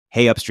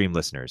Hey, Upstream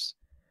listeners.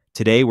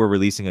 Today, we're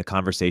releasing a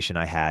conversation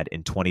I had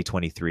in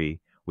 2023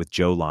 with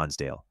Joe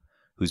Lonsdale,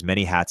 whose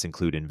many hats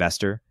include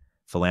investor,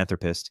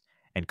 philanthropist,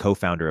 and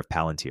co-founder of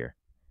Palantir.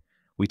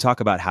 We talk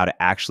about how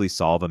to actually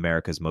solve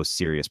America's most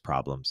serious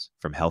problems,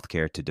 from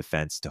healthcare to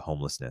defense to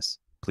homelessness.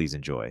 Please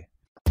enjoy.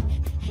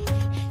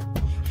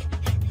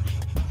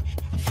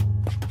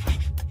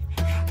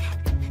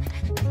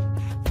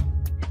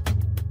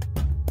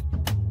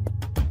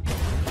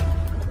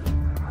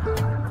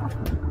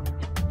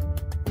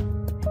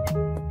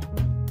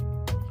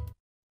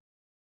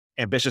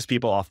 Ambitious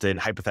people often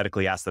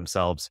hypothetically ask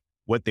themselves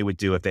what they would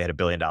do if they had $1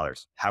 billion.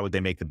 How would they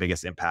make the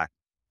biggest impact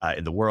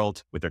in the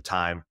world with their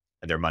time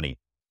and their money?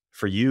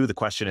 For you, the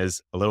question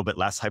is a little bit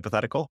less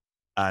hypothetical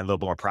and a little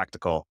bit more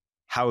practical.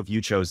 How have you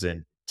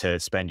chosen to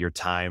spend your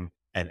time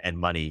and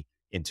money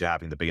into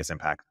having the biggest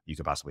impact you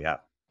could possibly have?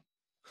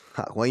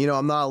 Well,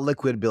 I'm not a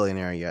liquid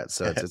billionaire yet,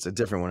 so it's a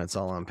different one. It's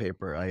all on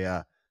paper.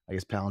 I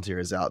guess Palantir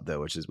is out though,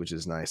 which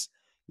is nice.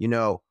 You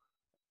know,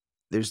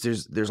 there's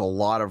a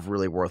lot of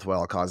really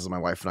worthwhile causes. My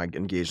wife and I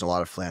engage in a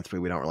lot of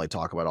philanthropy. We don't really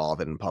talk about all of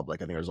it in public.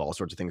 I think there's all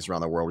sorts of things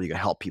around the world where you can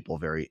help people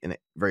very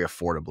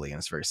affordably, and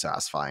it's very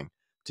satisfying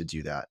to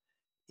do that.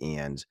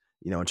 And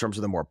in terms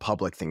of the more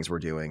public things we're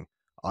doing,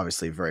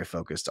 obviously very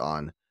focused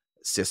on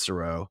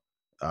Cicero,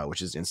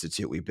 which is an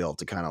institute we built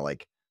to kind of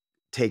like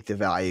take the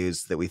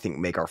values that we think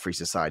make our free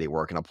society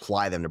work and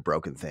apply them to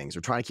broken things.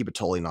 We're trying to keep it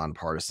totally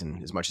nonpartisan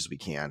as much as we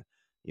can,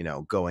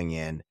 going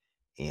in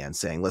and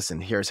saying, listen,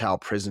 here's how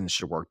prisons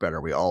should work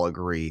better. We all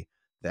agree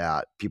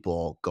that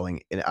people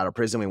going in out of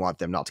prison, we want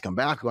them not to come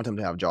back. We want them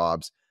to have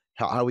jobs.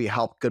 How do we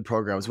help good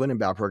programs win and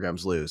bad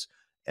programs lose?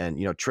 And,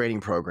 training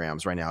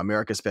programs right now,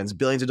 America spends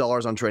billions of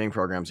dollars on training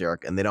programs,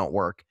 Eric, and they don't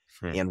work.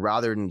 And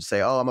rather than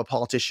say, oh, I'm a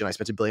politician, I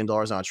spent $1 billion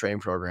on a training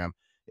program,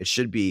 it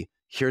should be,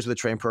 here's what the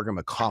training program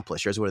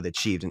accomplished. Here's what it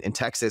achieved. And in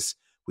Texas,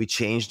 we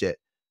changed it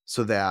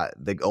so that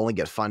they only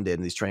get funded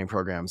in these training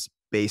programs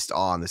based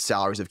on the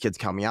salaries of kids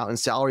coming out, and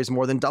salaries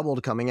more than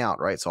doubled coming out,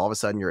 right? So all of a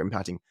sudden you're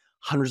impacting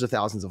hundreds of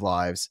thousands of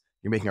lives.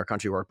 You're making our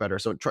country work better.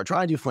 So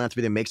try to do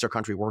philanthropy that makes our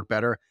country work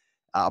better.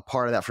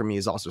 Part of that for me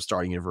is also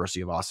starting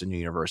University of Austin New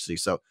University.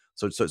 So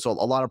a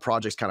lot of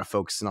projects kind of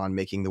focusing on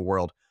making the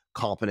world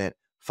competent,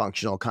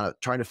 functional, kind of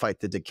trying to fight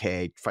the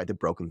decay, fight the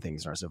broken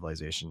things in our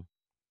civilization.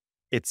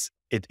 It's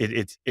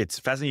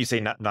fascinating you say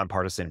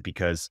nonpartisan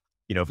because,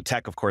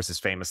 tech, of course, is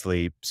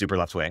famously super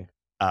left wing.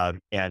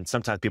 And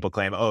sometimes people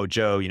claim, oh,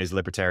 Joe, he's a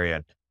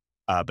libertarian.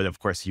 But of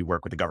course, you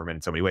work with the government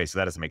in so many ways, so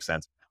that doesn't make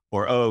sense.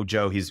 Or, oh,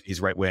 Joe, he's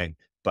right wing,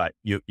 but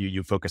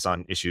you focus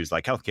on issues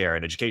like healthcare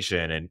and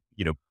education and,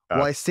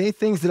 well, I say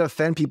things that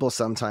offend people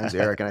sometimes,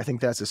 Eric, and I think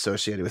that's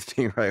associated with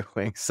being right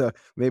wing. So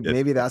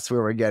maybe that's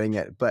where we're getting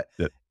it. But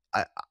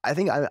I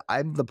think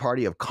I'm the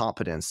party of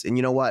competence. And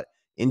you know what?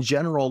 In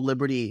general,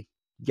 liberty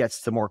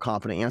gets to more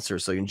competent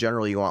answers. So in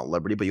general, you want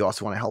liberty, but you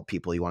also want to help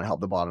people. You want to help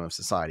the bottom of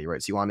society,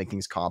 right? So you want to make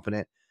things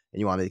competent and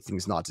you want to make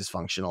things not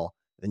dysfunctional.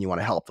 Then you want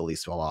to help the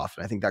least well off.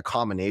 And I think that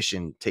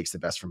combination takes the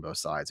best from both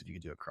sides if you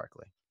can do it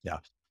correctly. Yeah.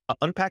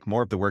 Unpack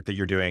more of the work that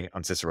you're doing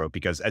on Cicero,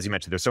 because as you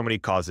mentioned, there's so many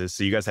causes.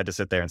 So you guys had to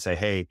sit there and say,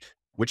 hey,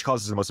 which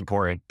causes are the most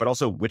important, but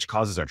also which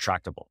causes are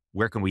tractable?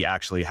 Where can we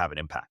actually have an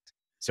impact?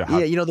 So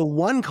the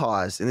one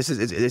cause, and this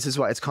is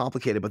why it's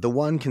complicated, but the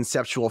one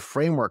conceptual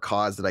framework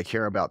cause that I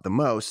care about the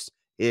most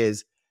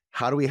is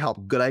how do we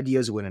help good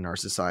ideas win in our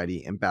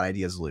society and bad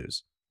ideas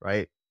lose,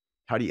 right?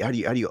 How do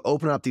you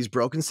open up these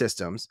broken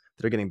systems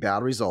that are getting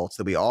bad results,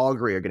 that we all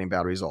agree are getting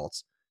bad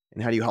results,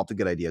 and how do you help the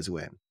good ideas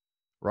win,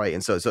 right?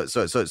 And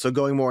so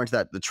going more into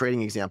that, the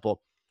trading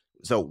example.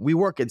 So we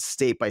work at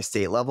state by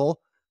state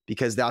level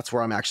because that's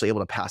where I'm actually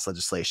able to pass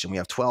legislation. We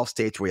have 12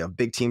 states where we have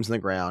big teams on the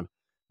ground,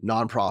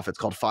 nonprofits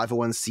called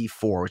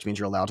 501c4, which means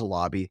you're allowed to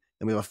lobby.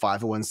 And we have a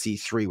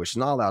 501c3, which is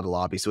not allowed to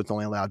lobby, so it's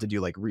only allowed to do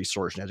like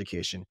research and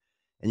education.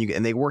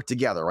 And they work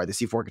together, right? The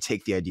C4 can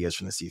take the ideas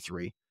from the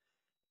C3.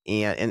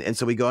 And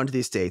so we go into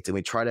these states and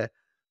we try to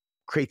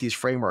create these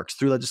frameworks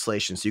through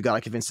legislation. So you got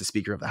to convince the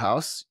Speaker of the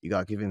House, you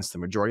got to convince the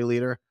majority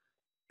leader,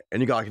 and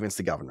you got to convince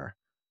the governor.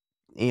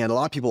 And a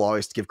lot of people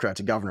always give credit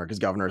to governor because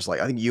governors, like,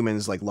 I think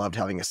humans like loved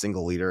having a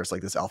single leader. It's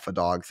like this alpha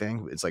dog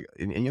thing. It's like,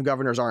 and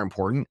governors are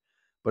important,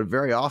 but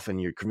very often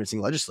you're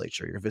convincing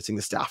legislature, you're convincing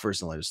the staffers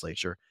in the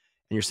legislature,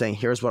 and you're saying,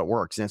 here's what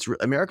works. And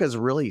America is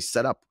really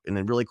set up in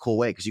a really cool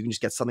way because you can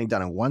just get something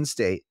done in one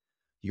state.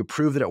 You can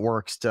prove that it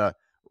works to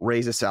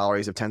raise the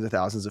salaries of tens of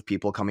thousands of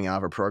people coming out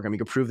of a program. You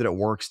can prove that it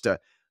works to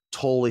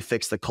totally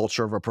fix the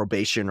culture of a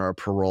probation or a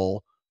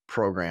parole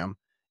program.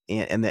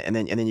 And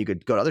then you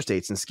could go to other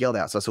states and scale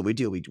that. So that's what we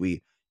do.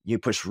 You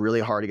push really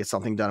hard to get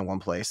something done in one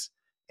place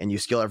and you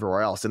scale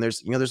everywhere else. And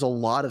there's a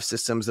lot of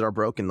systems that are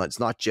broken. It's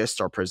not just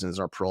our prisons,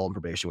 our parole and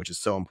probation, which is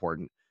so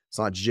important. It's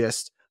not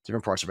just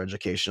different parts of our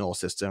educational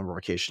system or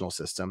vocational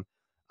system.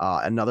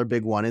 Another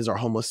big one is our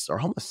homeless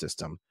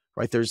system,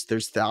 right?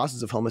 There's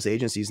thousands of homeless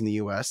agencies in the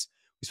US.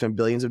 We spend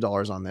billions of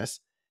dollars on this,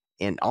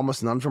 and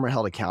almost none of them are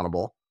held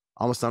accountable.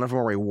 Almost none of them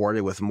are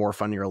rewarded with more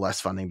funding or less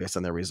funding based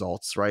on their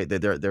results, right?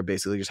 They're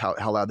basically just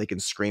how loud they can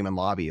scream and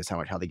lobby is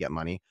how they get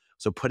money.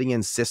 So putting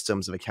in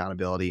systems of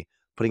accountability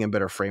putting in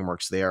better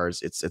frameworks there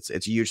it's a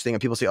huge thing.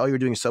 And people say, oh, you're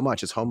doing so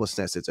much. It's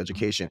homelessness, it's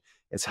education,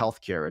 it's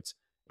healthcare,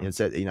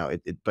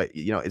 but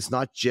it's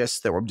not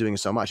just that we're doing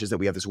so much, is that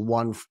we have this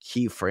one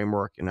key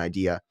framework and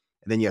idea.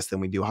 And then, yes, then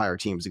we do hire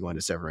teams to go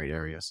into 7 or 8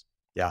 areas.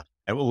 Yeah.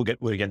 And we'll get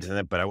into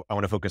that, but I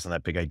want to focus on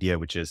that big idea,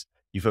 which is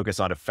you focus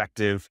on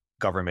effective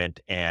government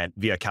and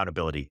via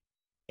accountability.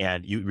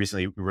 And you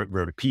recently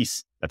wrote a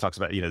piece that talks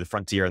about, the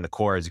frontier and the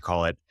core, as you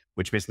call it,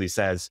 which basically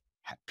says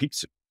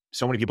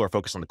so many people are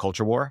focused on the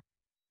culture war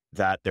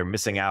that they're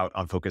missing out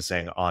on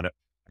focusing on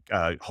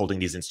holding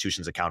these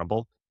institutions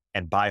accountable.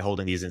 And by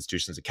holding these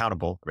institutions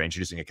accountable, or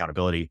introducing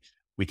accountability,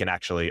 we can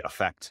actually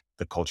affect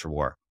the culture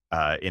war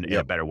in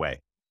a better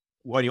way.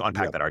 Why do you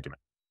unpack that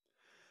argument?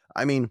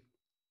 I mean,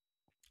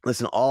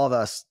 listen, all of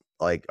us,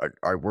 like,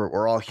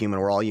 we're all human.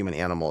 We're all human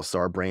animals. So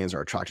our brains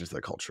are attracted to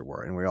the culture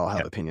war, and we all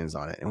have opinions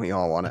on it, and we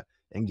all want to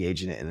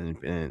engage in it.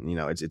 And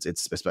it's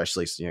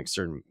especially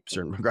certain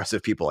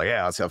progressive people, like,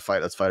 yeah, let's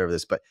fight over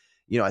this. But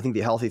I think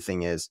the healthy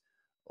thing is,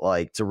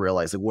 like, to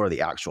realize, like, what are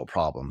the actual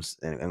problems,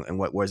 and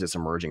where is this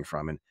emerging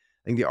from? And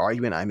I think the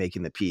argument I make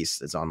in the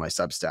piece is on my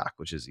Substack,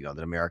 which is,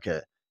 that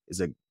America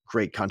is a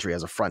great country,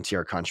 as a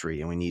frontier country,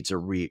 and we need to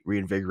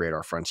reinvigorate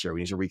our frontier. We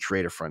need to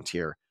recreate a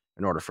frontier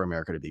in order for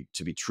America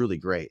to be truly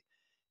great.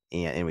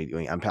 And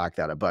we unpack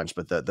that a bunch.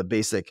 But the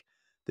basic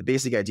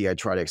idea I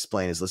try to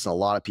explain is, listen, a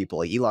lot of people,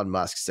 like Elon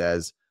Musk,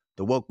 says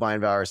the woke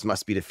mind virus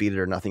must be defeated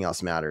or nothing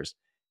else matters.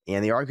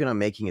 And the argument I'm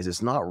making is,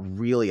 it's not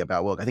really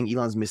about woke. I think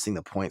Elon's missing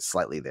the point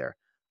slightly there.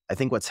 I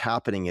think what's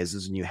happening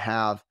is when you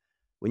have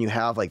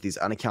like these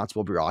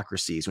unaccountable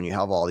bureaucracies, when you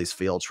have all these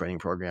failed training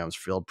programs,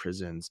 failed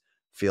prisons,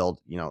 failed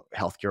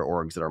healthcare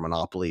orgs that are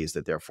monopolies,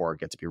 that therefore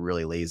get to be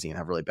really lazy and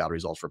have really bad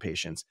results for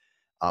patients.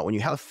 When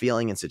you have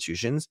failing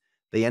institutions,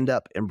 they end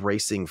up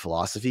embracing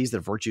philosophies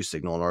that virtue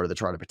signal in order to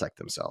try to protect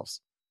themselves.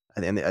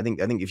 And I think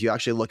if you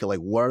actually look at, like,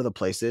 what are the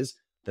places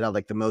that have,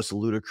 like, the most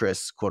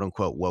ludicrous, quote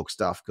unquote, woke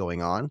stuff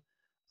going on,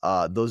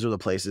 those are the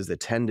places that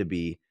tend to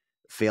be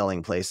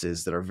failing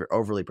places that are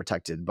overly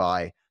protected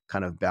by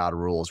kind of bad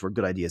rules, where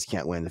good ideas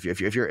can't win.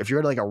 If you're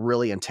at, like, a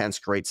really intense,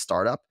 great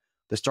startup,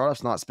 the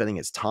startup's not spending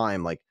its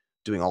time, like,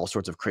 doing all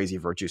sorts of crazy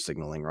virtue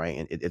signaling, right?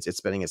 And it's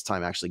spending its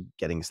time actually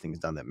getting things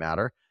done that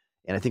matter.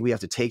 And I think we have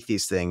to take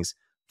these things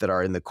that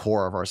are in the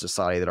core of our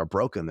society, that are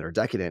broken, that are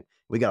decadent.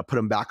 We got to put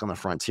them back on the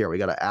frontier. We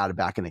got to add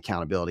back in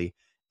accountability.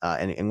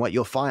 And what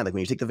you'll find, like,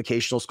 when you take the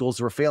vocational schools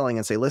that are failing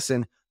and say,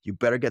 listen, you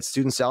better get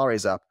student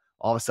salaries up,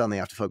 all of a sudden they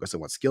have to focus on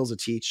what skills to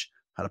teach,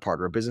 how to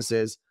partner with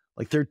businesses.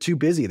 Like, they're too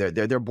busy.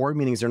 Their board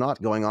meetings, they're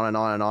not going on and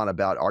on and on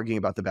about arguing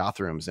about the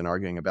bathrooms and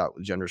arguing about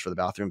genders for the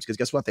bathrooms, because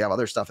guess what? They have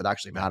other stuff that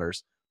actually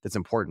matters, that's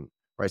important,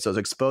 right? So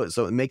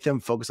make them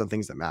focus on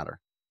things that matter.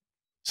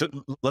 So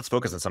let's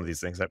focus on some of these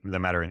things that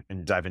matter,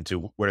 and dive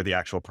into what are the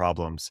actual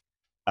problems,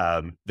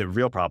 the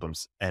real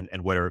problems, and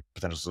what are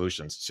potential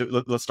solutions.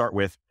 So let's start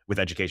with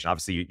education.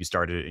 Obviously, you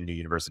started in New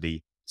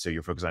University, so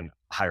you're focused on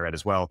higher ed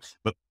as well.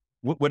 But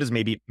what is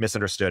maybe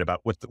misunderstood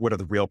about what are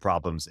the real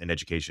problems in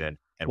education?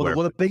 And well,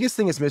 the biggest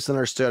thing is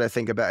misunderstood, I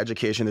think, about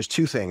education. There's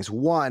two things.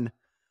 One,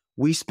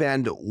 we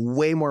spend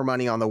way more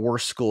money on the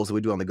worst schools than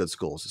we do on the good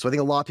schools. So I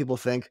think a lot of people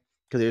think,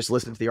 because they just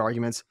listen to the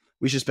arguments,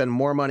 we should spend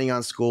more money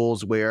on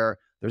schools where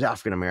there's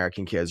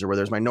African-American kids, or where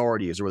there's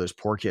minorities, or where there's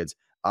poor kids.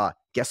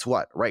 Guess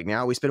what? Right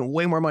now, we spend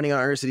way more money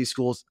on inner city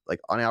schools,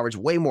 like, on average,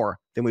 way more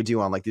than we do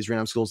on, like, these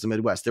random schools in the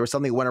Midwest. There was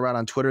something that went around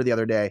on Twitter the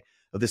other day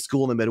of this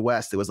school in the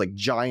Midwest that was, like,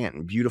 giant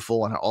and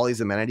beautiful and had all these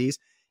amenities.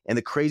 And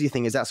the crazy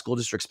thing is that school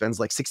district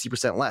spends like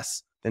 60%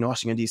 less than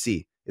Washington,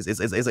 D.C.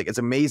 It's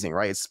amazing,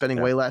 right? It's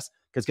spending way less,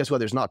 because guess what?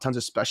 There's not tons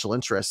of special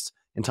interests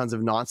and tons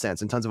of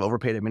nonsense and tons of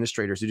overpaid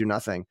administrators who do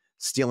nothing,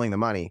 stealing the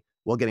money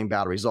while getting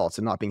bad results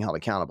and not being held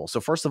accountable.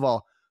 So first of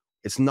all,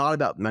 it's not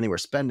about money we're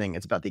spending.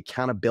 It's about the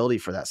accountability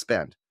for that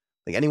spend.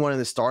 Like, anyone in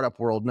the startup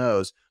world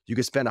knows, you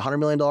could spend $100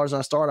 million on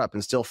a startup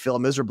and still fail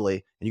miserably.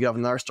 And you could have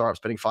another startup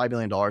spending $5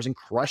 million and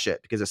crush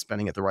it because it's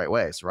spending it the right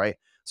ways, right?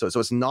 So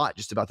it's not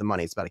just about the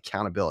money. It's about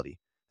accountability.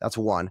 That's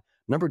one.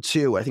 Number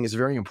two, I think is a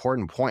very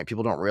important point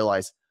people don't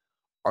realize.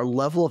 Our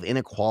level of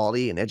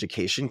inequality in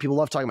education, people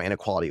love talking about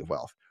inequality of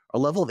wealth. Our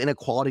level of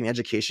inequality in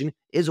education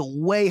is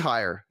way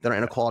higher than our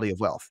inequality of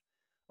wealth.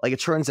 Like, it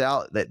turns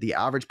out that the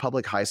average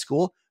public high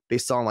school,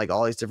 based on, like,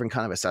 all these different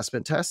kind of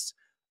assessment tests,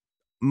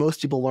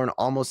 most people learn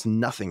almost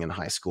nothing in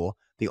high school.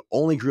 The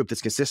only group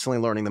that's consistently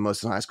learning the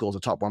most in high school is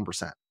the top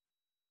 1%.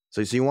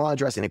 So you want to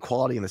address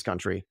inequality in this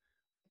country.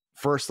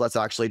 First, let's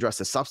actually address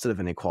the substantive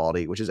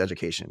inequality, which is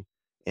education.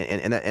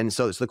 And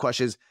so the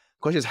question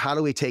is, how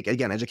do we take,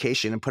 again,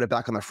 education and put it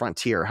back on the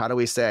frontier? How do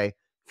we say,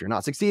 if you're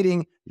not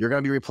succeeding, you're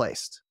going to be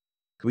replaced?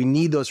 We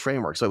need those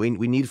frameworks. So we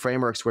need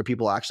frameworks where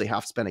people actually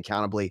have to spend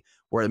accountably,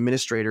 where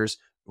administrators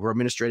who are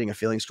administrating a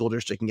failing school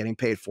district and getting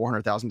paid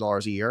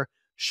 $400,000 a year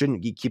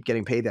shouldn't keep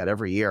getting paid that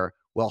every year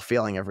while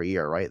failing every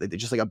year, right? They're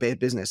just like a bad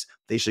business.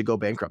 They should go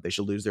bankrupt. They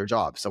should lose their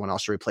job. Someone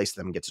else should replace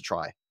them and get to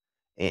try.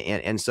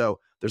 And so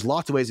there's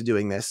lots of ways of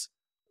doing this.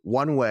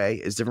 One way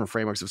is different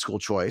frameworks of school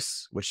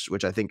choice, which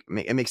I think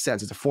it makes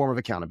sense. It's a form of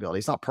accountability.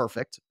 It's not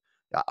perfect,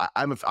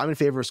 I'm in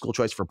favor of school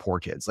choice for poor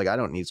kids. Like, I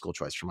don't need school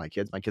choice for my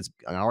kids. My kids,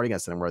 I'm already going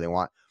to send them where they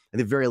want. At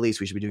the very least,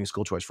 we should be doing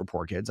school choice for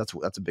poor kids.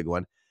 That's a big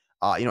one.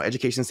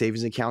 Education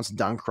savings accounts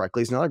done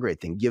correctly is another great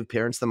thing. Give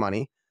parents the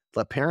money.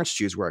 Let parents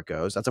choose where it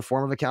goes. That's a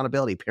form of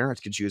accountability. Parents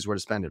can choose where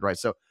to spend it, right?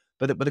 So,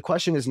 but the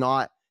question is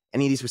not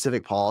any of these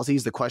specific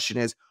policies. The question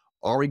is,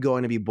 are we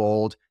going to be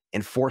bold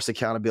and force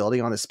accountability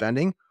on the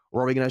spending,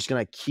 or are we just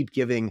going to keep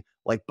giving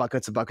like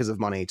buckets of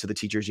money to the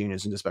teachers'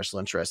 unions and to special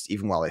interests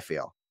even while they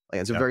fail?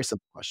 Like, it's a very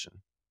simple question.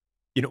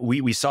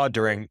 We saw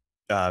during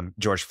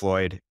George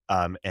Floyd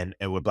and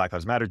what Black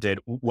Lives Matter did,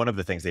 one of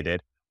the things they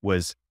did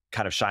was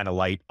kind of shine a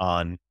light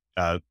on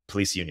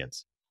police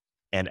unions.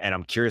 And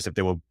I'm curious if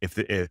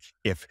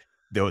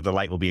the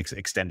light will be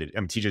extended.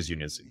 Teachers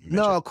unions.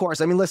 No, of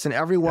course. I mean, listen,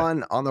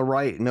 everyone on the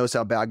right knows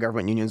how bad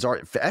government unions are.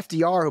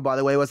 FDR, who, by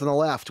the way, was on the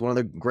left, one of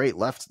the great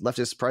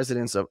leftist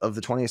presidents of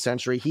the 20th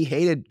century, he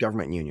hated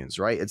government unions,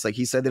 right? It's like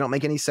he said, they don't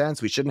make any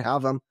sense. We shouldn't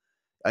have them.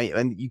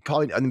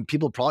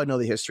 People probably know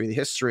the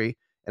history.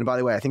 And by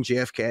the way, I think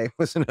JFK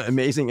was an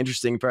amazing,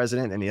 interesting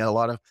president, and he had a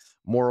lot of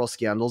moral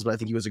scandals, but I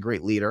think he was a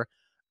great leader.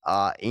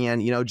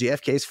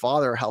 JFK's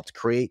father helped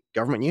create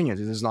government unions.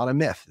 This is not a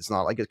myth. It's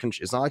not like a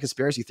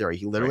conspiracy theory.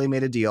 He literally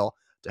made a deal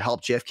to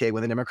help JFK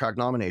win the Democratic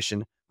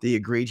nomination. They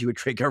agreed he would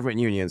create government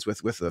unions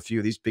with a few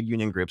of these big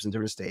union groups in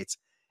different states.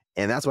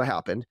 And that's what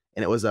happened.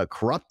 And it was a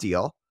corrupt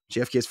deal.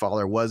 JFK's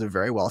father was a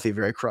very wealthy,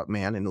 very corrupt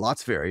man in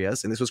lots of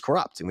areas. And this was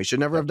corrupt. And we should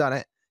never have done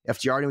it.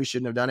 FDR knew we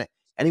shouldn't have done it.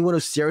 Anyone who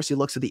seriously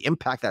looks at the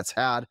impact that's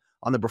had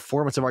on the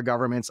performance of our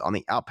governments, on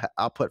the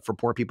output for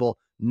poor people,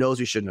 knows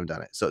we shouldn't have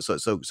done it.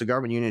 So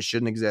government unions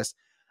shouldn't exist.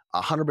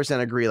 100%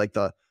 agree. Like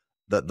the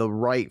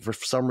right, for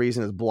some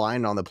reason, is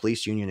blind on the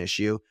police union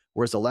issue,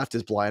 whereas the left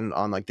is blind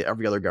on like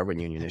every other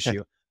government union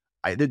issue.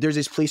 There's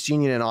this police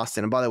union in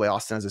Austin. And by the way,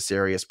 Austin has a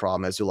serious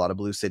problem, as do a lot of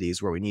blue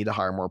cities, where we need to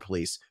hire more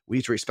police. We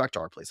need to respect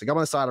our police. Like, I'm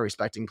on the side of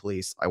respecting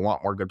police. I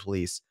want more good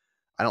police.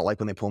 I don't like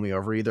when they pull me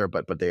over either,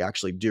 but they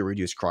actually do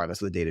reduce crime.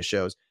 That's what the data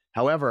shows.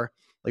 However,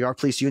 like our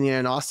police union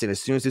in Austin, as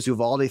soon as this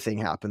Uvalde thing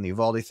happened, the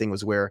Uvalde thing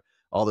was where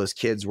all those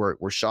kids were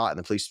shot and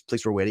the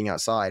police were waiting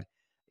outside.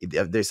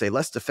 They say,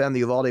 let's defend the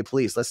Uvalde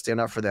police. Let's stand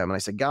up for them. And I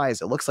said,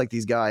 guys, it looks like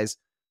these guys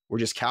were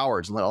just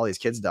cowards and let all these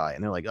kids die.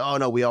 And they're like, oh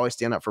no, we always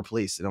stand up for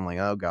police. And I'm like,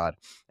 oh God.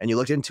 And you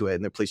looked into it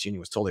and the police union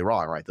was totally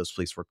wrong, right? Those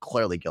police were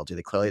clearly guilty.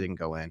 They clearly didn't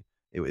go in.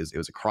 It was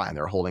a crime.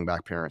 They were holding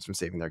back parents from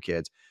saving their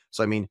kids.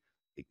 So, I mean,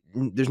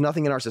 there's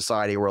nothing in our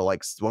society where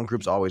like one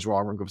group's always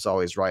wrong, one group's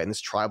always right. And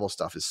this tribal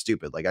stuff is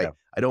stupid. Like, I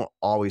don't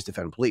always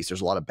defend police. There's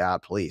a lot of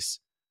bad police.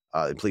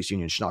 The police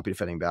union should not be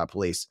defending bad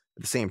police.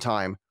 At the same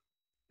time,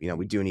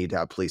 we do need to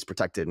have police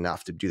protected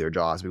enough to do their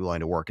jobs, be willing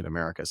to work in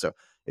America. So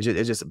it's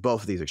just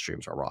both of these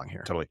extremes are wrong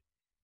here. Totally.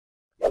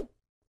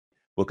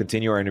 We'll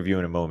continue our interview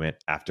in a moment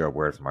after a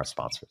word from our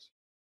sponsors.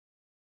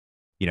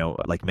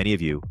 Like many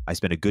of you, I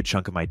spend a good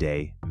chunk of my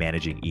day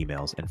managing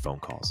emails and phone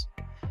calls.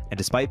 And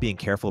despite being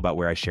careful about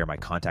where I share my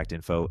contact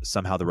info,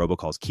 somehow the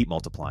robocalls keep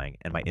multiplying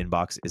and my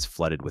inbox is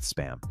flooded with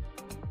spam.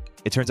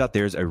 It turns out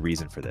there's a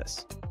reason for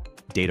this.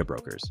 Data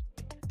brokers.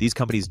 These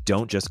companies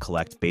don't just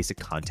collect basic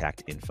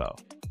contact info.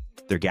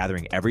 They're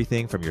gathering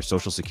everything from your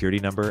social security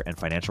number and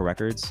financial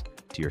records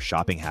to your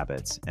shopping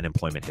habits and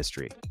employment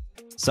history.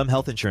 Some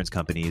health insurance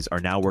companies are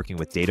now working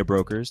with data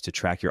brokers to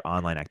track your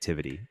online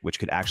activity, which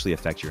could actually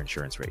affect your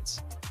insurance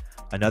rates.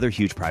 Another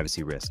huge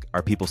privacy risk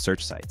are people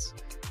search sites.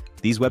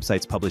 These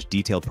websites publish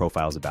detailed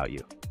profiles about you,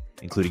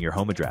 including your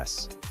home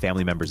address,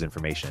 family members'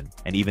 information,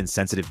 and even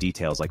sensitive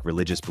details like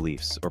religious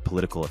beliefs or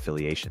political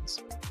affiliations.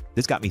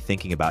 This got me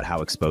thinking about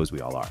how exposed we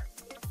all are.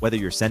 Whether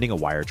you're sending a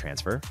wire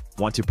transfer,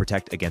 want to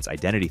protect against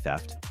identity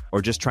theft,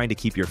 or just trying to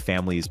keep your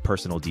family's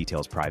personal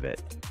details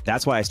private.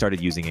 That's why I started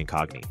using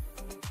Incogni.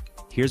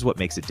 Here's what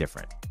makes it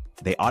different.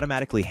 They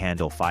automatically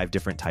handle 5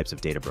 different types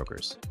of data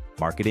brokers: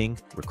 marketing,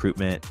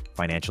 recruitment,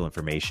 financial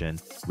information,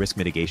 risk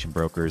mitigation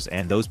brokers,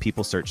 and those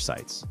people search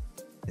sites.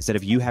 Instead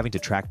of you having to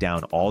track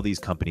down all these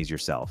companies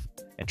yourself,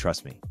 and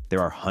trust me,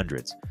 there are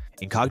hundreds,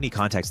 Incogni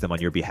contacts them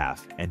on your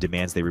behalf and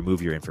demands they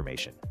remove your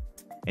information.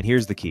 And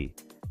here's the key.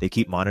 They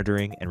keep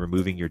monitoring and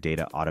removing your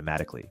data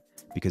automatically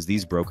because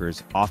these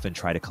brokers often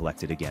try to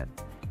collect it again.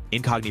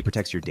 Incogni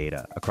protects your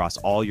data across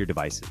all your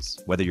devices,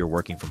 whether you're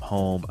working from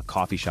home, a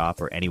coffee shop,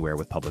 or anywhere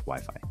with public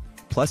Wi-Fi.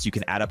 Plus, you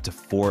can add up to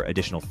 4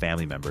 additional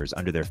family members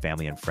under their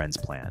family and friends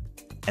plan.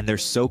 And they're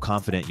so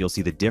confident you'll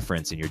see the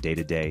difference in your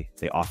day-to-day,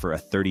 they offer a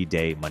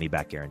 30-day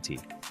money-back guarantee.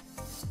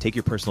 Take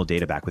your personal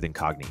data back with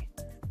Incogni.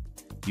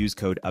 Use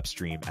code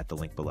UPSTREAM at the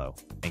link below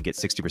and get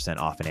 60%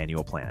 off an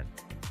annual plan.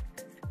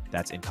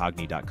 That's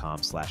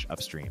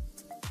incogni.com/upstream.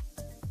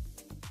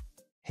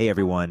 Hey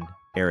everyone,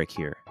 Eric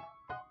here.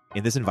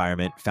 In this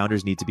environment,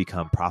 founders need to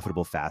become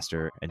profitable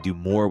faster and do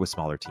more with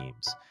smaller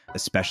teams,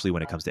 especially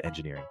when it comes to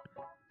engineering.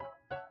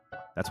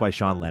 That's why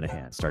Sean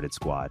Lanahan started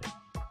Squad,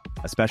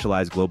 a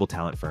specialized global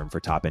talent firm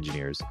for top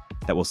engineers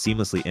that will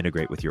seamlessly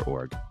integrate with your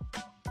org.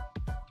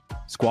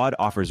 Squad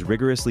offers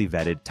rigorously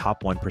vetted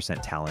top 1%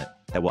 talent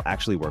that will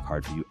actually work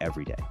hard for you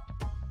every day.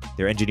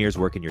 Their engineers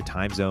work in your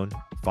time zone,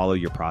 follow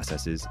your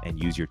processes,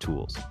 and use your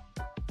tools.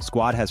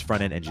 Squad has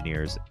front-end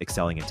engineers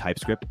excelling in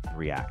TypeScript,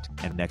 React,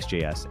 and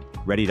Next.js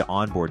ready to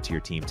onboard to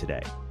your team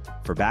today.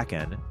 For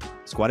backend,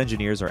 Squad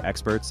engineers are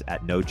experts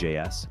at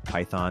Node.js,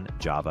 Python,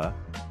 Java,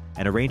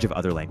 and a range of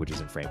other languages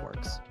and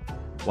frameworks.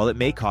 While it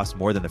may cost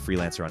more than the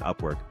freelancer on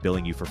Upwork,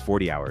 billing you for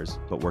 40 hours,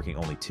 but working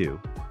only 2,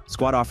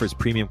 Squad offers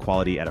premium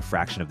quality at a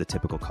fraction of the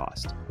typical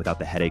cost, without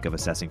the headache of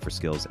assessing for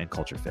skills and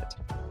culture fit.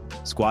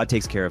 Squad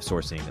takes care of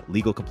sourcing,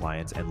 legal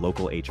compliance, and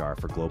local HR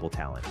for global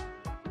talent.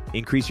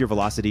 Increase your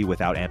velocity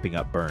without amping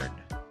up burn.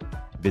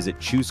 Visit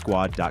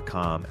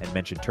choosesquad.com and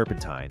mention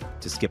Turpentine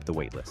to skip the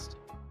waitlist.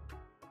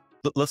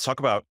 Let's talk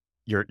about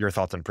your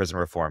thoughts on prison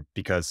reform,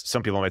 because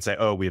some people might say,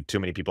 oh, we have too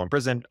many people in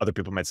prison. Other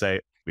people might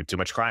say we have too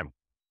much crime.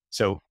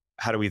 So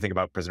how do we think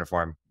about prison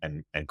reform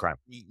and crime?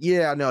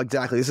 Yeah, no,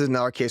 exactly. This is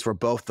another case where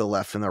both the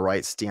left and the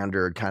right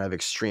standard kind of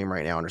extreme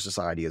right now in our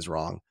society is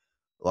wrong.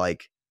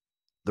 Like,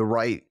 the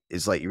right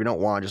is like, you don't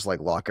want to just like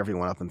lock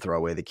everyone up and throw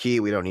away the key.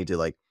 We don't need to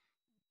like,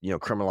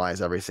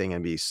 criminalize everything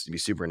and be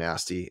super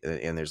nasty.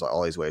 And there's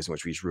all these ways in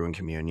which we ruin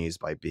communities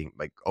by being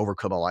like over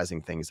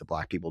criminalizing things that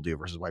Black people do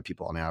versus white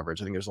people on average.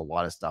 I think there's a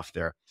lot of stuff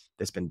there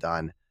that's been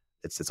done.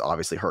 It's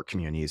obviously hurt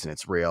communities, and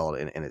it's real.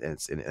 And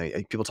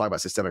people talk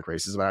about systemic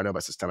racism. I don't know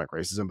about systemic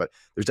racism, but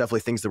there's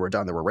definitely things that were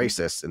done that were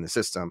racist in the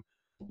system,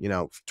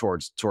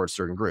 towards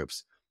certain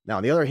groups. Now,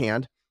 on the other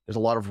hand, there's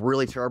a lot of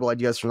really terrible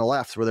ideas from the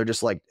left where they're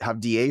just like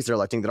have DAs they're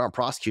electing that aren't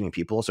prosecuting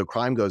people. So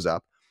crime goes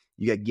up.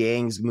 You get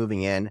gangs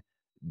moving in.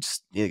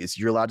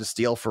 You're allowed to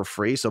steal for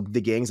free. So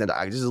the gangs, and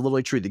this is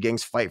literally true, the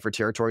gangs fight for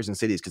territories and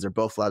cities because they're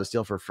both allowed to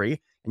steal for free.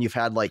 And you've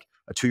had like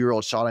a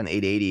 2-year-old shot on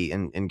 880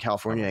 in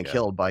California and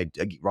killed by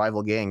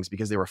rival gangs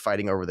because they were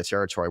fighting over the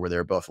territory where they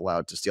were both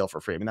allowed to steal for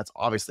free. I mean, that's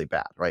obviously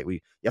bad, right? You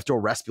have to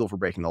arrest people for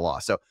breaking the law.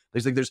 So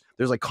there's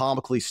like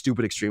comically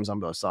stupid extremes on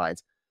both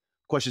sides.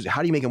 Question is,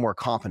 how do you make it more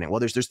competent? Well,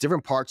 there's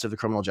different parts of the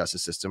criminal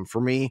justice system. For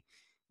me,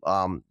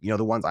 the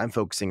ones I'm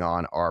focusing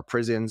on are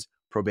prisons,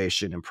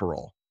 probation, and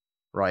parole,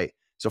 right?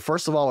 So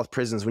first of all, with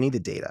prisons, we need the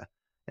data.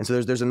 And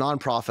so there's a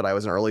nonprofit I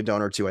was an early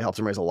donor to. I helped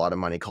them raise a lot of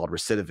money called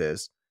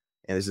Recidiviz.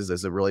 And this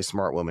is a really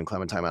smart woman,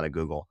 Clementine out of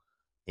Google.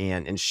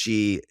 And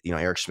she,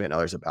 Eric Schmidt and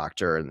others have backed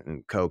her,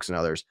 and Cokes and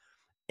others.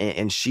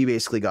 And she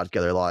basically got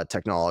together a lot of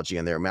technology,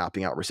 and they're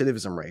mapping out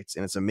recidivism rates.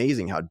 And it's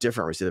amazing how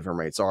different recidivism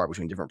rates are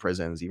between different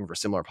prisons, even for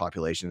similar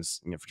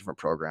populations, for different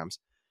programs.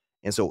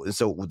 And so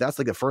that's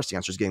like the first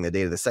answer, is getting the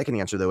data. The second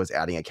answer, though, is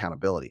adding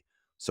accountability.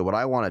 So what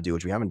I want to do,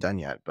 which we haven't done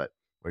yet, but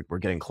we're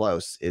getting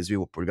close, is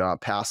we're going to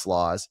pass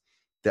laws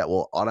that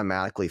will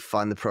automatically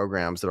fund the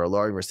programs that are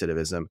lowering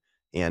recidivism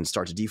and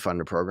start to defund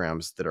the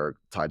programs that are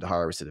tied to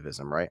higher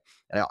recidivism, right?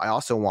 And I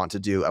also want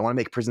to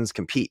make prisons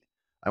compete.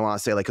 I want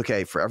to say, like,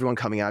 okay, for everyone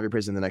coming out of your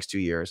prison in the next 2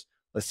 years,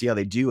 let's see how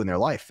they do in their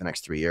life the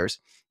next 3 years.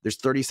 There's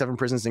 37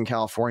 prisons in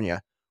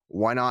California.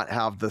 Why not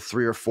have the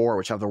 3 or 4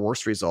 which have the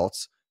worst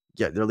results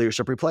get their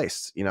leadership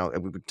replaced? We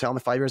would tell them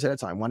 5 years ahead of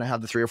time. Why not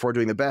have the 3 or 4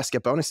 doing the best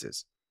get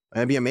bonuses? And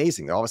it'd be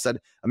amazing. All of a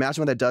sudden,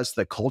 imagine what that does to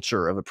the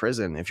culture of a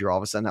prison if you're all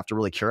of a sudden have to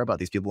really care about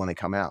these people when they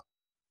come out.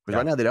 Because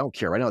right now they don't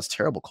care. Right now it's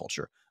terrible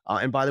culture.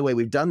 And by the way,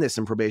 we've done this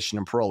in probation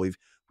and parole. We've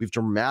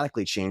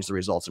dramatically changed the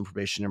results in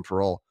probation and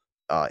parole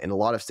in a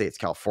lot of states.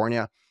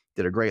 California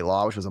did a great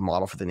law, which was a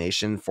model for the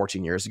nation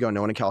 14 years ago.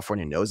 No one in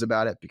California knows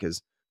about it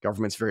because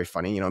government's very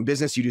funny. In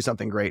business, you do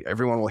something great,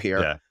 everyone will hear.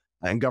 Yeah.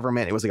 And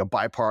government, it was like a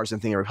bipartisan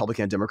thing. A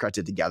Republican and Democrat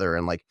did together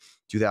in like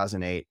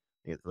 2008.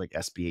 Like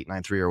SB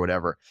 893 or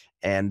whatever,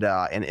 and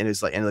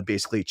it's like, and it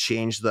basically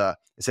changed it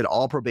said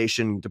all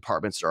probation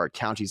departments are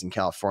counties in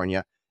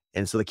California,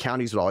 and so the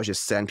counties would always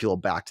just send people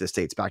back to the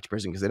states, back to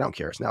prison, because they don't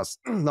care. So now it's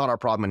not our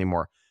problem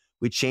anymore.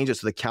 We changed it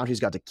so the counties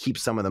got to keep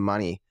some of the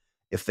money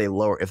if they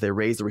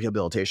raise the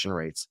rehabilitation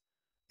rates,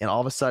 and all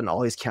of a sudden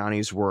all these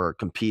counties were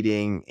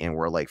competing and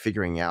were like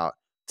figuring out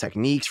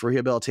techniques for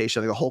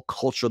rehabilitation. Like the whole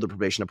culture of the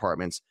probation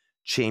departments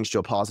changed to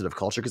a positive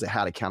culture because it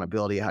had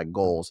accountability, it had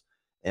goals.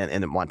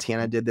 And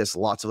Montana did this.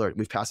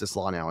 We've passed this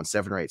law now in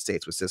 7 or 8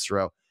 states with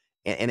Cicero,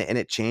 and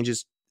it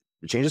changes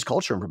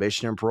culture in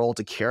probation and parole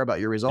to care about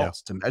your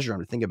results, to measure them,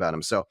 to think about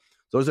them. So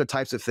those are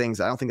types of things.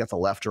 I don't think that's a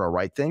left or a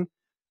right thing.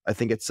 I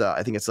think it's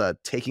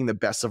taking the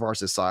best of our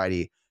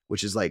society,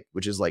 which is like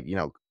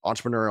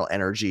entrepreneurial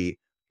energy,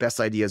 best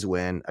ideas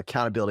win,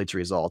 accountability to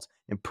results,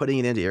 and putting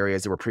it into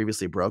areas that were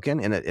previously broken,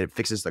 and it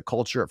fixes the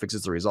culture, it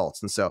fixes the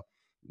results. And so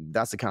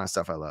that's the kind of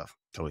stuff I love.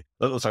 Totally.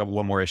 Let's talk about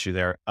one more issue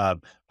there.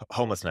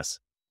 Homelessness.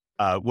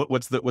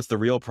 What's the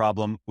real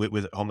problem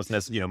with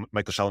homelessness?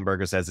 Michael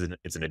Schellenberger says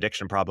it's an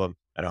addiction problem.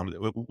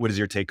 What is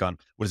your take on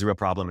what is the real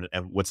problem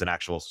and what's an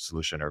actual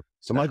solution?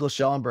 So Michael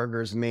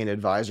Schellenberger's main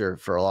advisor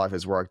for a lot of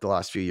his work the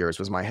last few years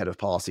was my head of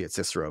policy at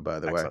Cicero, by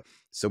the way.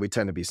 So we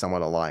tend to be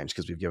somewhat aligned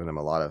because we've given him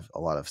a lot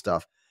of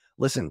stuff.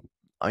 Listen,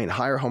 I mean,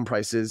 higher home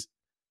prices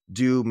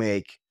do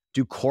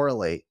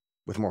correlate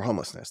with more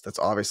homelessness. That's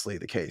obviously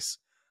the case.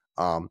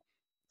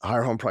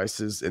 Higher home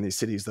prices in these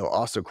cities, though,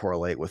 also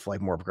correlate with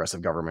like more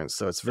progressive governments.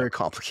 So it's very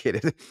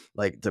complicated,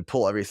 like to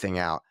pull everything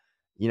out.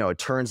 I'm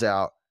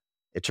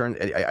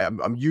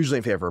usually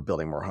in favor of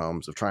building more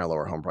homes, of trying to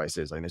lower home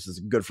prices. I mean, this is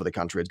good for the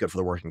country. It's good for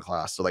the working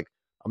class. So like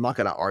I'm not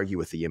going to argue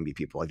with the YIMBY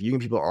people. If YIMBY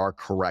people are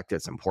correct,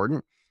 it's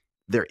important.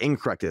 They're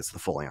incorrect, it's the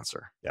full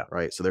answer. Yeah.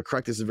 Right. So they're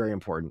correct, this is very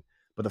important.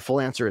 But the full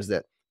answer is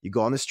that you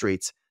go on the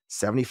streets,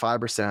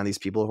 75% of these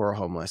people who are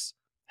homeless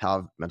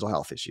have mental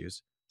health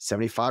issues.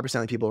 75%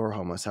 of the people who are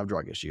homeless have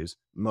drug issues.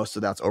 Most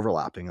of that's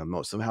overlapping, and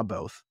most of them have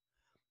both.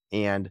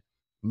 And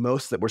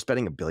most that we're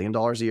spending $1 billion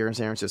a year in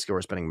San Francisco.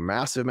 We're spending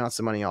massive amounts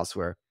of money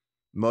elsewhere.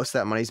 Most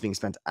of that money is being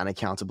spent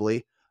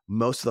unaccountably.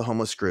 Most of the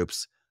homeless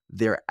groups,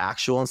 their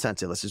actual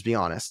incentive, let's just be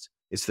honest,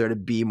 is there to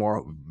be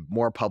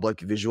more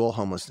public visual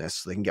homelessness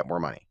so they can get more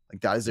money.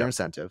 Like that is their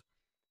incentive.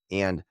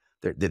 And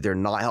they're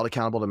not held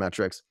accountable to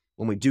metrics.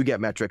 When we do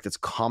get metric that's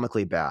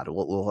comically bad,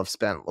 we'll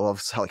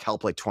have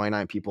helped like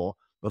 29 people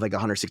with like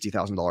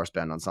 $160,000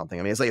 spend on something.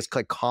 I mean, it's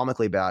like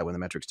comically bad when the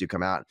metrics do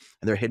come out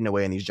and they're hidden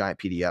away in these giant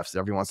PDFs that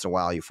every once in a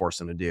while you force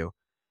them to do.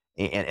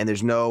 And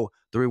there's the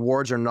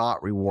rewards are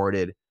not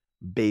rewarded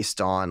based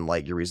on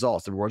like your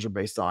results. The rewards are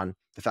based on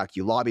the fact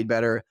you lobbied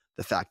better,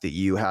 the fact that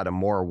you had a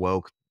more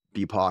woke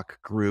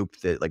BIPOC group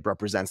that like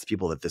represents the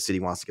people that the city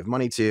wants to give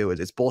money to.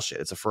 It's bullshit.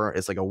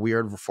 It's like a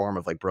weird form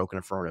of like broken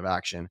affirmative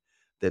action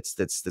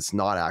that's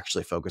not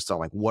actually focused on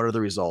like what are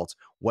the results,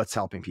 what's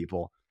helping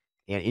people.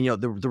 And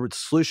the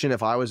solution,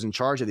 if I was in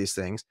charge of these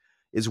things,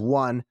 is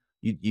one,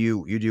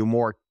 you do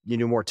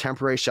more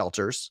temporary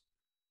shelters,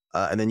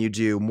 and then you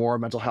do more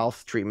mental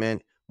health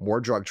treatment,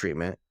 more drug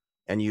treatment,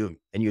 and you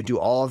do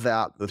all of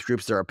that with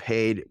groups that are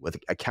paid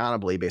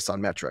accountably based on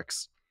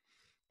metrics.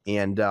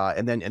 And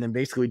then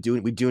basically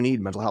we do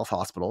need mental health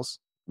hospitals.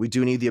 We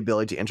do need the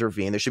ability to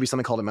intervene. There should be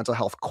something called a mental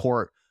health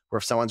court, where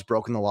if someone's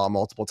broken the law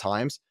multiple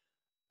times,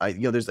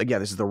 this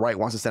is the right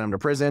wants to send them to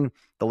prison.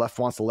 The left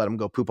wants to let them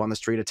go poop on the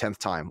street a 10th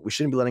time. We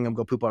shouldn't be letting them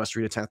go poop on a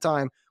street a 10th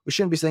time. We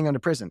shouldn't be sending them to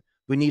prison.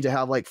 We need to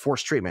have like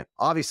forced treatment.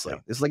 Obviously,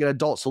 This is like an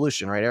adult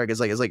solution, right, Eric? It's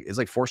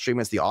like forced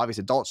treatment is the obvious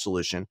adult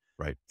solution,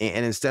 right?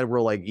 And instead,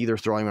 we're like either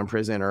throwing them in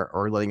prison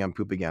or letting them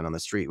poop again on the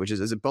street, which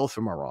is both of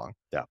them are wrong.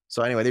 Yeah.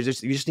 So anyway, you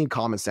just need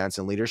common sense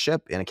and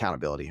leadership and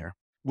accountability here.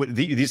 What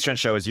these trends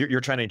show is you're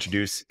trying to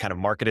introduce kind of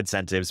market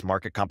incentives,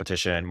 market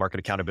competition,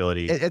 market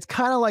accountability. It's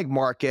kind of like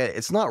market.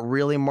 It's not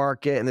really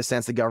market in the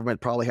sense the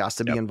government probably has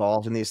to be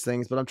involved in these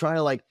things, but I'm trying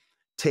to like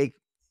take,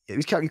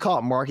 you call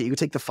it market, you could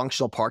take the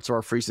functional parts of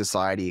our free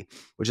society,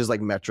 which is like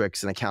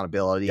metrics and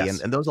accountability, and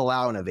those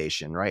allow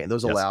innovation, right? And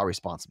those allow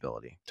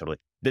responsibility. Totally.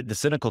 The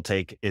cynical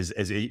take is,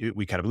 as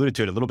we kind of alluded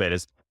to it a little bit,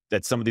 is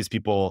that some of these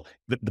people,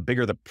 the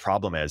bigger the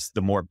problem is,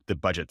 the more the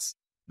budgets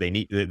they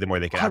need, the more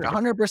they can have.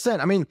 100%.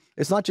 I mean,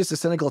 it's not just a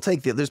cynical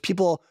take. There's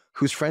people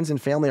whose friends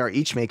and family are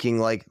each making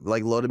like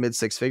low to mid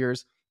six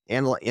figures,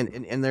 and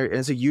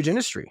it's a huge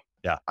industry.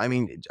 Yeah. I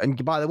mean,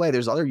 and by the way,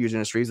 there's other huge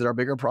industries that are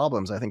bigger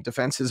problems. I think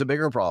defense is a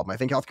bigger problem. I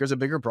think healthcare is a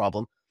bigger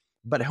problem,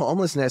 but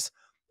homelessness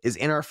is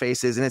in our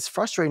faces, and it's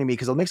frustrating to me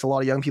because it makes a lot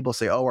of young people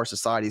say, "Oh, our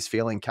society is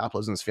failing.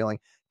 Capitalism is failing."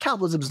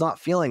 Capitalism is not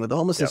failing with the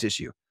homelessness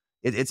issue.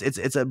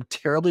 It's a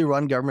terribly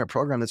run government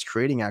program that's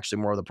creating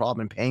actually more of the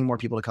problem and paying more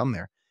people to come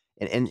there.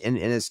 And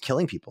it's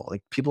killing people.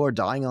 Like people are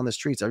dying on the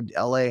streets.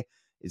 LA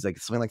is like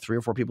something like 3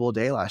 or 4 people a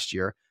day last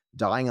year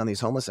dying on these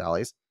homeless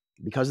alleys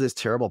because of this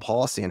terrible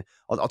policy. And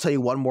I'll tell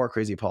you one more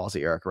crazy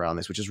policy, Eric, around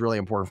this, which is really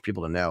important for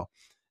people to know.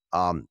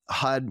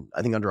 HUD,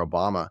 I think under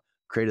Obama,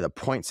 created a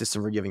point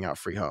system for giving out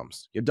free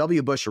homes.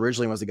 W. Bush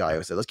originally was the guy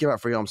who said, let's give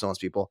out free homes to homeless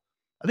people.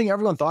 I think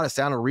everyone thought it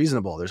sounded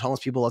reasonable. There's homeless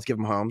people, let's give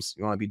them homes.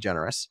 You want to be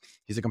generous.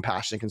 He's a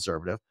compassionate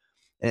conservative.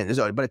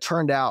 But it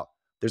turned out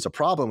there's a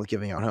problem with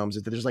giving out homes,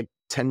 is that there's like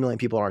 10 million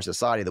people in our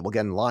society that will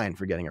get in line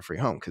for getting a free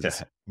home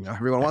because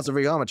everyone wants a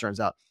free home, it turns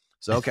out.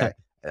 So, okay,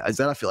 is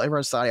that a flavor of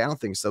our society? I don't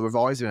think so. We've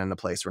always been in a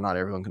place where not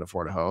everyone can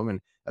afford a home, and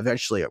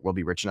eventually it will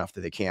be rich enough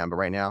that they can. But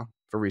right now,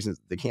 for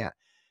reasons they can't.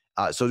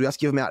 So we have to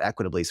give them out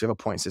equitably. So we have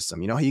a point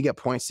system. You know how you get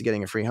points to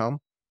getting a free home?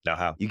 No,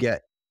 how? You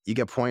get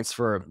points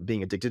for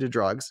being addicted to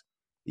drugs.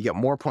 You get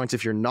more points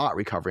if you're not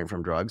recovering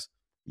from drugs.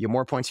 You get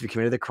more points if you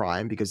committed a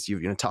crime because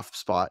you're in a tough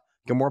spot.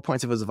 You get more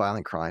points if it was a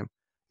violent crime.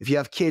 If you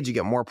have kids, you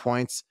get more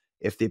points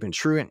if they've been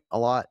truant a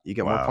lot. You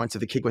get more points if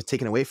the kid was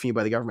taken away from you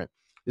by the government.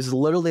 This is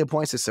literally a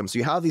point system. So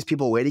you have these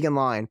people waiting in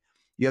line.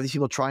 You have these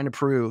people trying to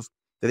prove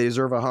that they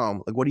deserve a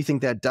home. Like, what do you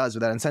think that does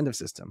with that incentive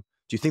system?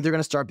 Do you think they're going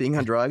to start being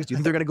on drugs? Do you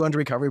think they're going to go into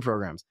recovery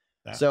programs?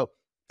 Yeah. So,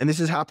 and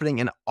this is happening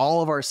in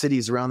all of our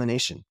cities around the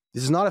nation.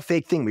 This is not a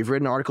fake thing. We've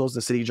written articles in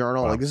the City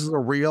Journal. Like, this is a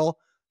real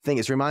thing.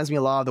 It reminds me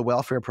a lot of the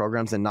welfare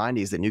programs in the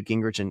 90s that Newt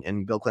Gingrich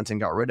and Bill Clinton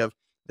got rid of,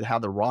 that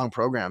had the wrong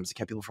programs that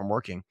kept people from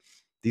working.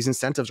 These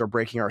incentives are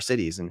breaking our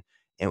cities. And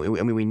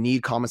we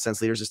need common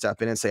sense leaders to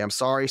step in and say, I'm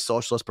sorry,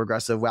 socialist,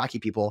 progressive, wacky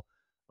people,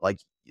 like,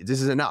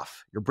 this is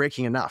enough. You're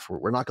breaking enough.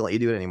 We're not going to let you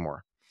do it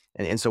anymore.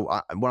 And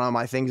so one of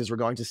my things is we're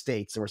going to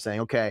states and we're saying,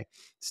 okay,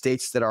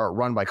 states that are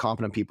run by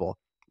competent people,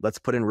 let's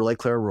put in really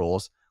clear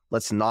rules.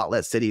 Let's not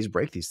let cities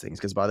break these things.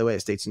 Because by the way, a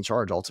state's in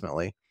charge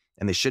ultimately,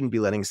 and they shouldn't be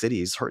letting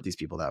cities hurt these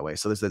people that way.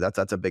 So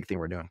that's a big thing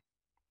we're doing.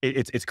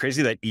 It's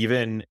crazy that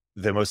even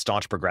the most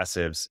staunch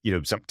progressives,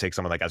 take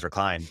someone like Ezra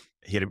Klein.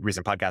 He had a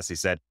recent podcast. He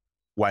said,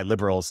 why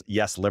liberals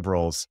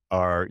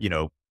are,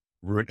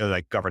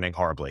 like governing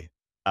horribly.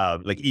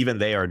 Like even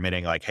they are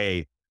admitting like,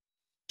 hey,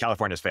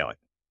 California's failing.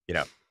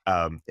 you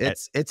know,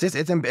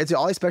 it's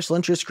all these special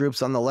interest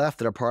groups on the left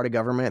that are part of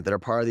government, that are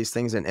part of these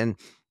things. And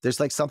there's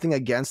like something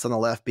against on the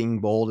left being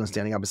bold and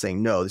standing up and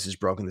saying, no, this is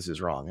broken, this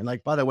is wrong. And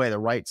like, by the way, the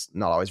right's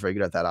not always very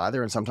good at that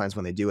either. And sometimes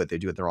when they do it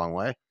the wrong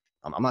way.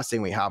 I'm not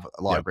saying we have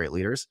a lot of great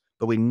leaders,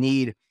 but we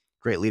need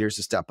great leaders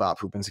to step up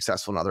who've been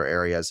successful in other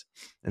areas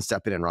and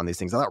step in and run these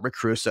things. I thought Rick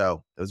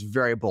Caruso, it was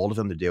very bold of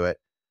him to do it.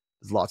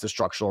 There's lots of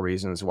structural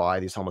reasons why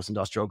these homeless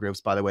industrial groups,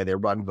 by the way, they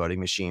run voting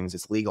machines.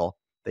 It's legal.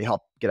 They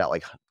help get out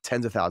like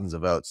tens of thousands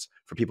of votes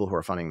for people who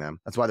are funding them.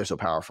 That's why they're so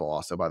powerful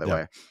also, by the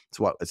way.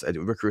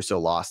 Rick Caruso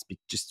lost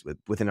just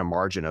within a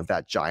margin of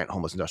that giant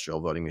homeless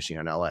industrial voting machine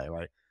in LA,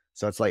 right?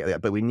 So it's like,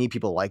 but we need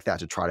people like that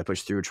to try to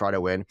push through, try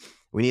to win.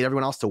 We need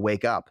everyone else to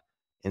wake up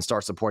and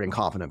start supporting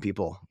competent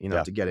people,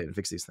 to get it and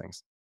fix these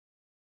things.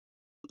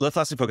 Let's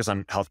lastly focus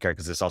on healthcare,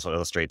 because this also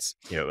illustrates,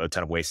 a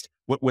ton of waste.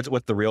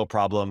 What's the real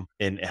problem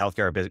in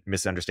healthcare, or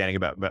misunderstanding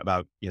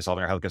about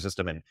solving our healthcare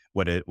system, and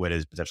what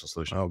is potential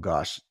solution? Oh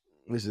gosh,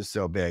 this is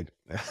so big.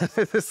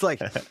 It's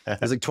like it's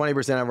like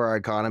 20% of our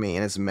economy,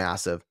 and it's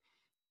massive.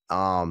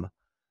 I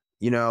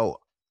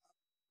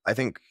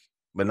think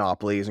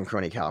monopolies and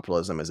crony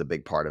capitalism is a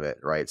big part of it,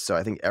 right? So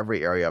I think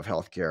every area of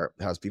healthcare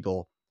has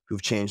people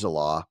who've changed the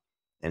law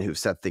and who've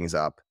set things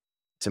up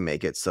to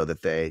make it so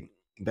that they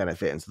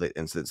benefit,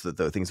 and so that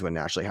the things that would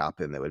naturally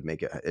happen that would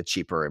make it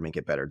cheaper and make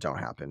it better don't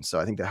happen. So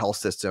I think the health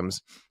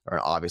systems are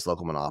an obvious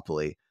local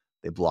monopoly.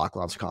 They block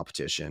lots of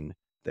competition.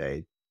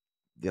 They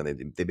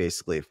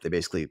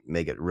basically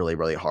make it really,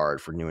 really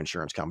hard for new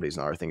insurance companies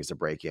and other things to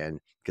break in,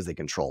 because they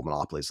control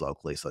monopolies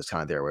locally. So it's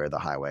kind of their way or the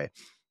highway.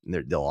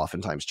 And they'll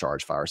oftentimes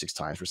charge 5 or 6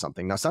 times for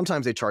something. Now,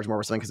 sometimes they charge more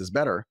for something because it's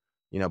better,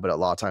 but a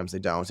lot of times they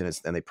don't,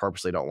 and they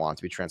purposely don't want it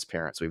to be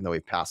transparent. So even though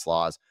we've passed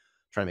laws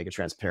trying to make it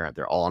transparent,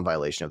 they're all in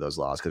violation of those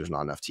laws because there's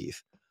not enough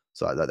teeth.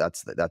 So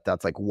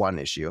that's like one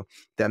issue.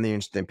 Then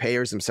the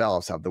payers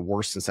themselves have the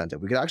worst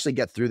incentive. We could actually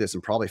get through this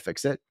and probably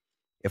fix it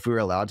if we were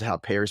allowed to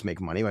have payers make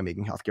money by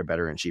making healthcare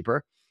better and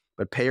cheaper.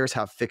 But payers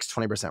have fixed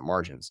 20%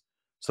 margins.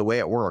 So the way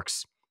it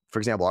works, for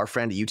example, our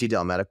friend at UT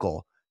Dell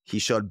Medical, he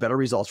showed better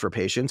results for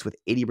patients with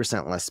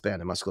 80% less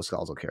spend in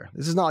musculoskeletal care.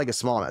 This is not like a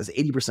small amount, it's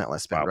 80%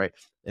 less spend, right?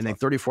 And then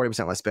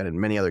 30-40% less spend in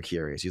many other key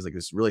areas. He's like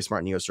this really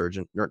smart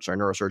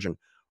neurosurgeon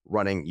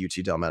running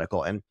UT Dell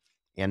Medical. And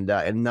none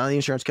of the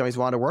insurance companies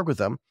wanted to work with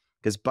them,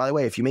 because, by the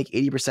way, if you make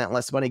 80%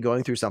 less money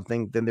going through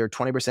something, then they're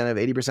 20% of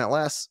 80%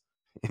 less.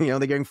 They're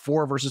getting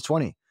 4 versus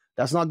 20.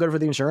 That's not good for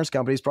the insurance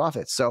company's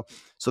profits. So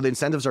the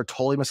incentives are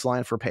totally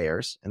misaligned for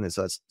payers, and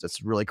so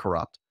that's really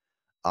corrupt.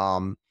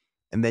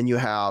 And then you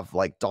have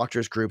like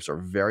doctors groups are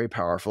very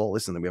powerful.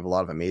 Listen, we have a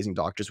lot of amazing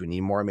doctors. We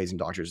need more amazing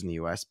doctors in the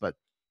US, but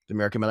the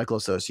American Medical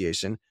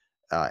Association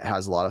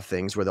has a lot of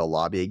things where they'll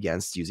lobby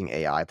against using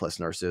AI plus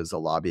nurses.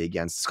 They'll lobby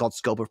against, it's called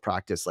scope of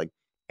practice, like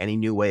any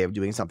new way of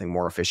doing something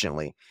more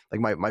efficiently.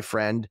 Like my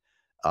friend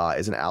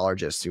is an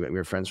allergist. We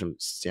were friends from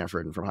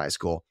Stanford and from high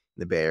school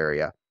in the Bay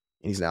Area.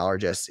 And he's an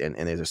allergist, and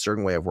there's a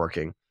certain way of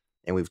working.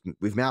 And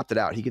we've mapped it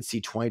out. He could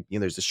see 20,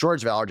 there's a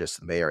shortage of allergists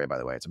in the Bay Area, by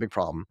the way. It's a big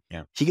problem.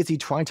 Yeah. He could see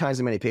 20 times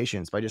as many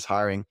patients by just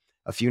hiring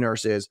a few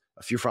nurses,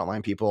 a few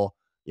frontline people,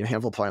 a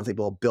handful of plant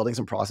people, building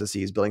some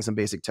processes, building some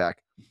basic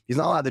tech. He's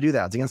not allowed to do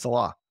that. It's against the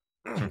law.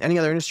 Any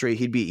other industry,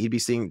 he'd be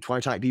seeing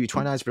 20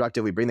 times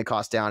productive. We bring the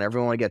cost down.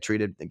 Everyone would get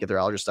treated and get their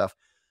allergy stuff.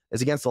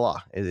 It's against the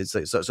law.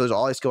 So there's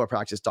all these scope of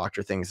practice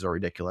doctor things that are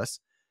ridiculous.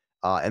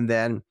 And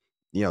then,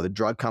 the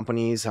drug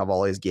companies have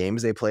all these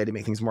games they play to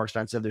make things more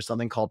expensive. There's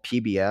something called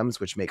PBMs,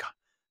 which make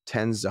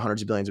tens to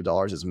hundreds of billions of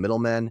dollars as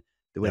middlemen,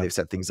 the way they've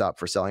set things up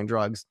for selling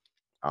drugs.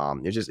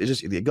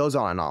 It goes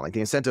on and on. Like the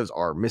incentives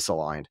are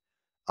misaligned.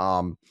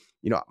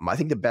 I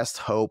think the best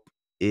hope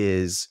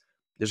is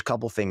there's a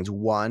couple things.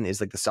 One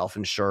is like the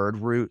self-insured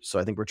route. So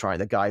I think we're trying,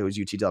 the guy who's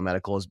UT Dell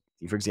Medical is,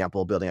 for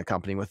example, building a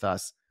company with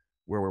us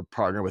where we're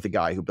partnering with a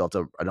guy who built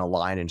an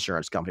aligned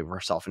insurance company. We're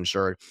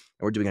self-insured,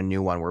 and we're doing a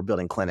new one. We're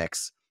building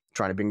clinics,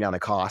 trying to bring down the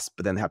cost,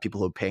 but then have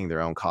people who are paying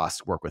their own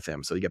costs work with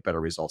him. So you get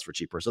better results for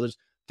cheaper. So there's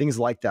things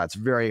like that. It's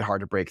very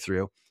hard to break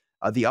through.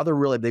 The other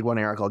really big one,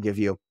 Eric, I'll give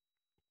you,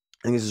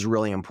 I think this is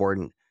really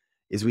important,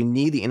 is we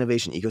need the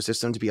innovation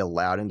ecosystem to be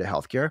allowed into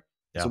healthcare.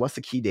 Yeah. So what's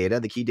the key data?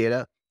 The key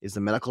data is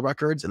the medical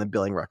records and the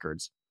billing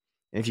records.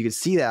 And if you could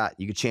see that,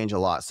 you could change a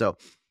lot. So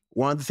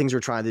one of the things we're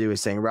trying to do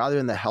is saying, rather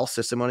than the health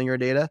system owning your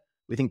data,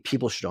 we think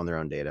people should own their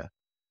own data.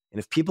 And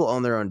if people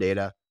own their own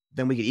data,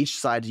 then we could each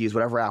decide to use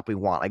whatever app we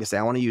want. Like I say,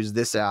 I want to use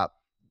this app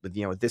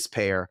with this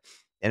payer.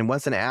 And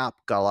once an app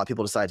got a lot of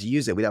people decide to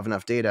use it, we'd have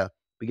enough data.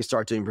 We could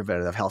start doing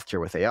preventative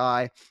healthcare with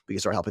AI. We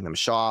could start helping them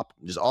shop.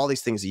 Just all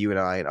these things that you and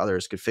I and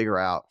others could figure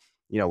out,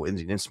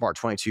 in smart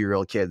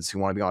 22-year-old kids who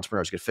want to be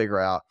entrepreneurs could figure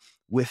out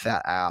with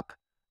that app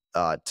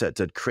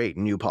to create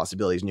new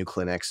possibilities, new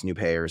clinics, new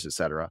payers, et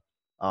cetera.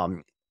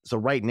 So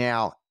right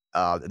now,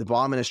 the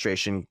Obama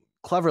administration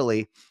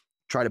cleverly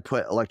tried to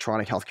put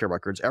electronic healthcare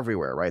records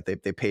everywhere, right?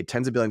 They paid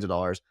tens of billions of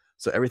dollars,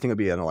 so everything would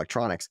be in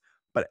electronics.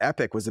 But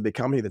Epic was a big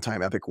company at the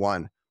time. Epic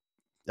won.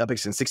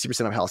 Epic's in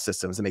 60% of health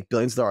systems. They make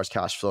billions of dollars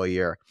cash flow a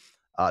year.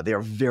 They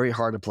are very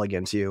hard to plug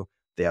into.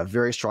 They have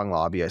very strong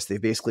lobbyists. They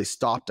basically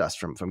stopped us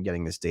from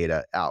getting this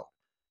data out.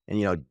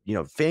 And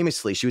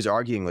famously, she was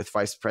arguing with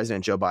Vice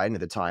President Joe Biden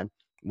at the time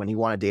when he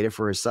wanted data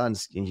for his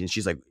sons. And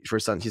she's like, for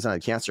his son, his son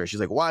had cancer. She's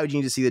like, why would you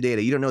need to see the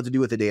data? You don't know what to do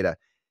with the data.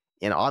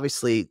 And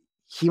obviously,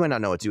 he might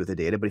not know what to do with the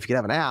data, but if you could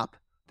have an app,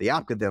 the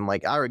app could then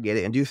like aggregate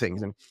it and do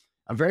things. And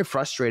I'm very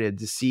frustrated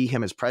to see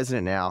him as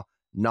president now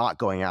not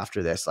going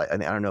after this. I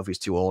don't know if he's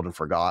too old and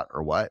forgot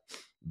or what,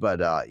 but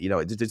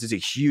this is a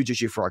huge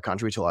issue for our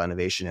country to allow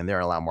innovation, and there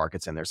are a lot of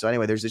markets in there. So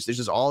anyway, there's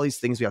just all these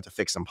things we have to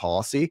fix in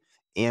policy,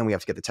 and we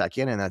have to get the tech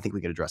in, and I think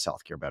we could address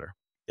healthcare better.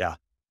 Yeah.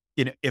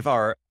 If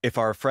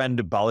our friend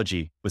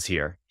Balaji was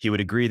here, he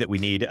would agree that we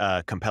need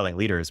compelling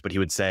leaders, but he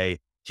would say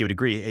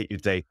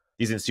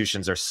these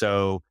institutions are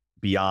so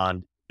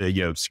beyond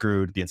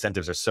screwed. The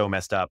incentives are so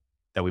messed up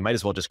that we might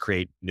as well just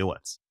create new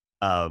ones.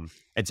 And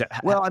so,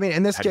 well, I mean,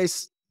 in this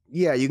case,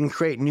 yeah, you can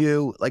create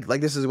new, like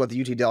this is what the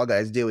UT Dell guy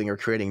is doing. You're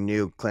creating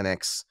new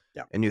clinics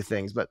and new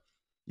things, but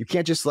you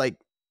can't just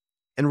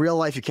in real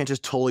life, you can't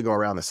just totally go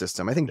around the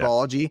system. I think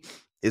Balaji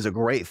is a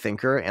great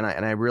thinker, and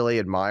I really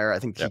admire. I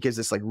think he gives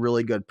this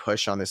really good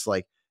push on this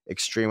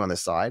extreme on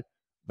this side.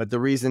 But the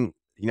reason,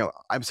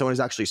 I'm someone who's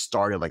actually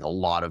started a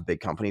lot of big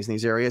companies in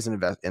these areas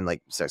and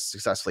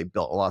successfully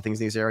built a lot of things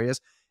in these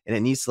areas, and it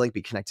needs to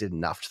be connected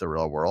enough to the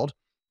real world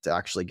to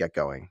actually get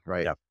going,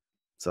 right? Yeah.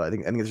 So I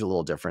think there's a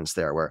little difference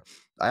there where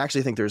I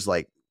actually think there's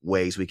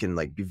ways we can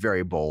be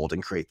very bold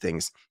and create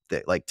things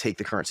that take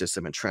the current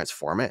system and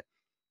transform it.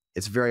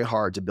 It's very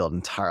hard to build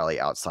entirely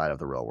outside of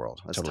the real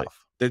world. That's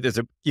tough. There's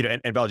a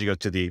and Balaji goes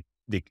to the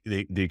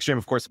extreme,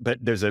 of course, but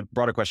there's a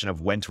broader question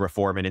of when to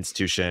reform an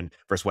institution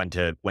versus when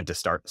to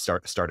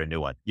start a new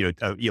one.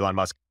 Elon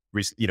Musk,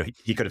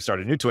 he could have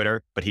started a new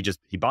Twitter, but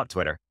he bought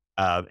Twitter,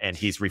 and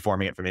he's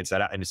reforming it from the inside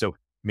out. And so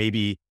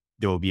maybe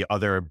there will be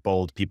other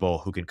bold people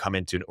who can come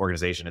into an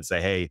organization and say,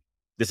 hey,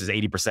 this is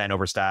 80%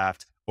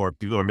 overstaffed, or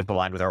people are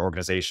misaligned with our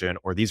organization,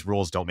 or these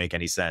rules don't make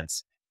any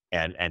sense,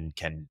 and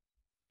can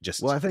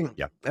just. Well, I think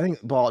to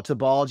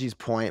Balaji's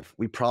point,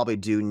 we probably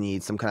do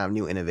need some kind of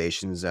new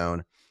innovation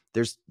zone.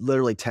 There's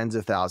literally tens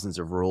of thousands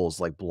of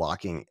rules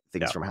blocking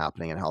things from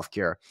happening in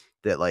healthcare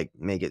that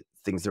make it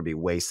things that be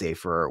way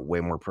safer,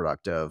 way more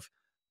productive.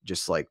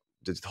 Just the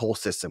whole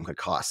system could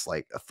cost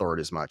a third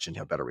as much and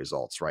have better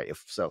results, right?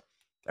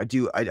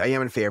 I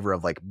am in favor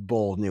of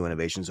bold new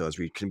innovation zones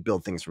where you can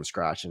build things from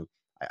scratch, and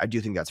I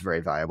do think that's very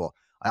valuable.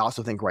 I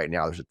also think right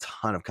now there's a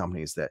ton of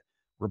companies that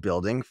we're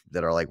building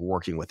that are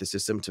working with the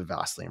system to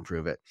vastly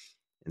improve it.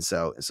 And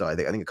so I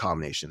think a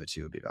combination of the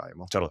two would be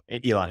valuable. Totally.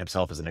 Elon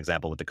himself is an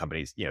example with the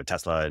companies,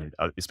 Tesla and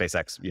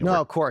SpaceX. No,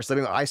 of course. I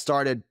mean, I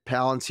started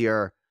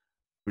Palantir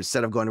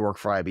instead of going to work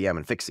for IBM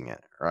and fixing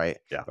it, right?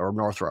 Yeah. Or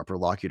Northrop or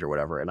Lockheed or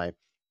whatever. And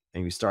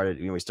we started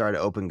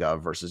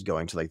OpenGov versus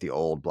going to the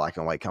old black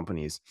and white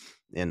companies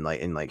in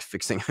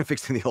fixing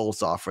the old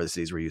software the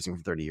cities were using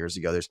from 30 years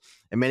ago. There's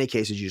in many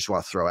cases you just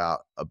want to throw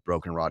out a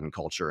broken rotten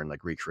culture and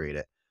recreate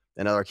it.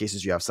 In other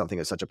cases, you have something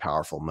that's such a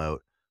powerful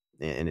moat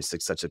and it's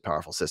such a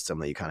powerful system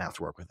that you kind of have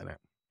to work within it.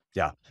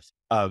 Yeah.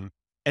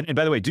 And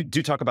by the way,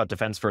 do talk about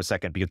defense for a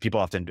second, because people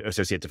often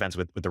associate defense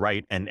with the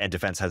right, and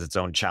defense has its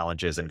own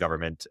challenges and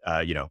government,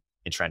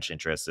 entrenched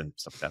interests and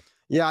stuff like that.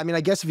 Yeah. I mean,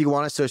 I guess if you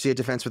want to associate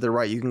defense with the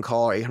right, you can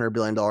call our $800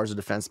 billion of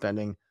defense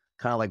spending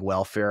kind of like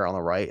welfare on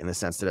the right, in the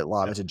sense that it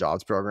lobbies a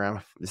jobs program.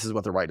 This is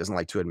what the right doesn't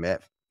like to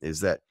admit,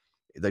 is that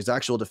there's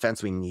actual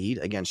defense we need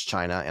against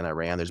China and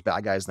Iran. There's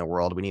bad guys in the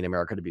world. We need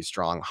America to be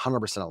strong,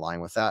 100%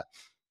 aligned with that.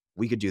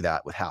 We could do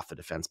that with half the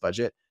defense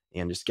budget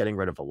and just getting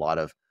rid of a lot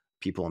of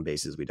people and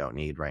bases we don't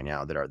need right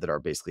now that are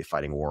basically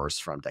fighting wars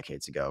from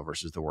decades ago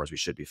versus the wars we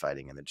should be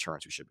fighting and the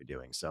deterrence we should be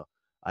doing. So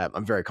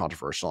I'm very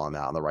controversial on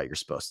that. On the right, you're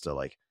supposed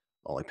to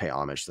only pay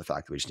homage to the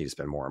fact that we just need to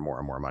spend more and more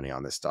and more money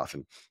on this stuff.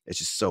 And it's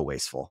just so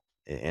wasteful.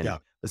 And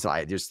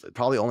listen, there's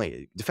probably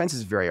only defense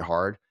is very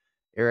hard.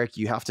 Eric,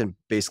 you have to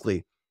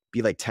basically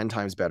be 10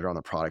 times better on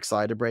the product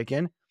side to break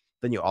in.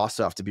 Then you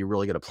also have to be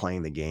really good at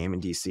playing the game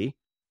in DC.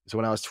 So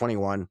when I was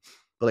 21,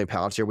 building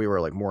Palantir, we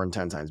were more than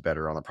 10 times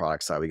better on the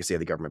product side. We could save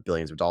the government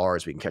billions of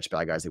dollars. We can catch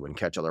bad guys they wouldn't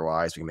catch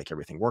otherwise. We can make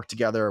everything work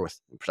together with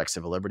protect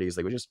civil liberties.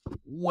 We're just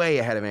way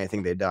ahead of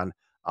anything they'd done.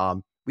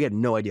 We had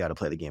no idea how to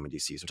play the game in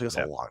DC. So it took us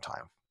a long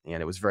time.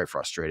 And it was very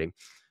frustrating.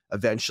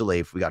 Eventually,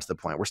 if we got to the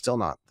point, we're still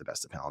not the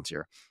best at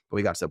Palantir, but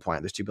we got to the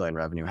point, there's $2 billion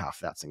revenue, half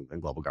of that's in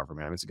global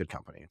government. I mean, it's a good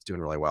company. It's doing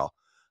really well.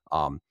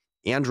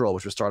 Anduril,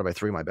 which was started by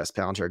 3 of my best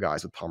Palantir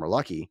guys with Palmer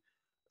Luckey,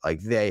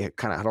 they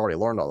kind of had already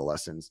learned all the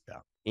lessons. Yeah.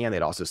 And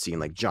they'd also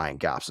seen giant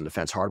gaps in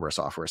defense hardware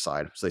software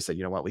side. So they said,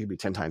 you know what, we could be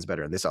 10 times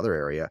better in this other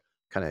area,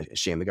 kind of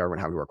shame the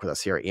government having to work with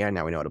us here. And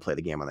now we know how to play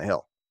the game on the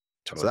Hill.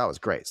 Totally. So that was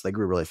great. So they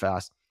grew really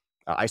fast.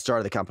 I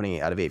started the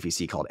company out of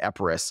AVC called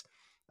Epirus.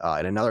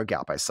 And another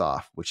gap I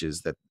saw, which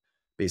is that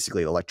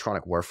basically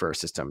electronic warfare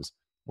systems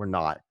were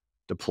not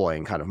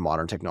deploying kind of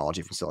modern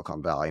technology from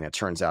Silicon Valley. And it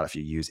turns out if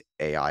you use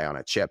AI on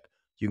a chip,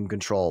 you can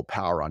control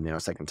power on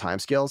nanosecond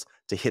timescales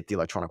to hit the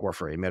electronic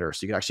warfare emitter.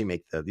 So you can actually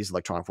make these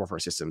electronic warfare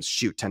systems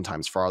shoot 10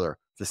 times farther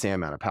for the same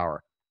amount of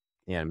power.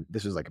 And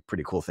this was a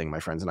pretty cool thing my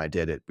friends and I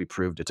did. We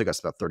proved it. Took us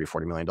about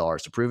 $30-40 million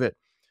to prove it.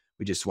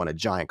 We just won a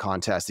giant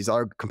contest. These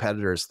other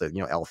competitors that,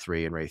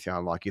 L3 and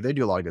Raytheon, Lockheed, they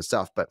do a lot of good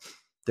stuff, but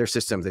their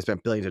systems they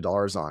spent billions of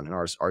dollars on, and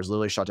ours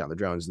literally shot down the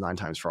drones 9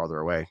 times farther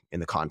away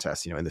in the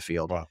contest, in the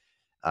field. Wow.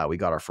 We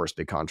got our first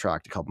big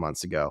contract a couple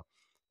months ago.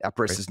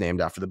 Epirus is named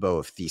after the bow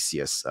of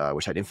Theseus,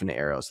 which had infinite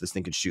arrows. So this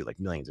thing could shoot like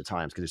millions of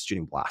times because it's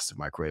shooting blasts of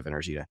microwave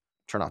energy to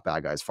turn off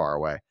bad guys far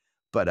away.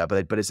 But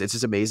it's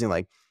just amazing,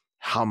 like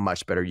how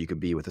much better you could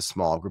be with a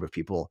small group of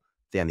people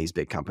than these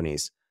big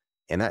companies,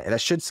 and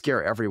that should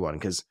scare everyone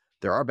because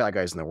there are bad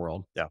guys in the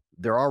world. Yeah,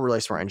 there are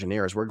really smart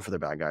engineers working for the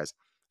bad guys.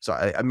 So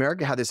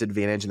America had this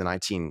advantage in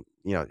the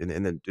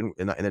in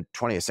the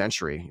 20th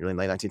century, really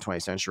late 19th,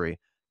 20th century,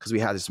 because we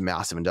had this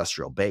massive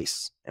industrial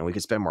base and we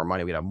could spend more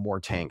money. We'd have more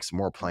tanks,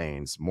 more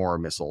planes, more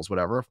missiles,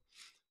 whatever.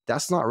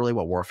 That's not really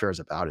what warfare is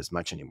about as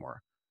much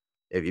anymore.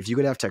 If you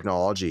could have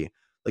technology,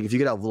 like if you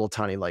could have little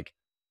tiny like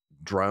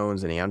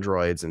drones and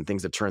androids and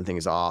things that turn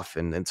things off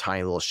and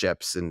tiny little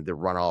ships and that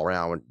run all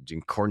around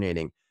and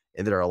coordinating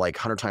and that are like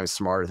 100 times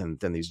smarter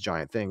than these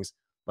giant things,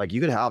 like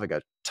you could have like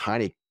a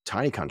tiny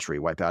country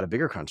wipe out a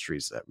bigger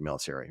country's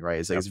military, right?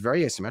 It's like, It's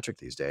very asymmetric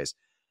these days.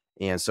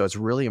 And so it's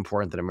really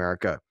important that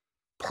America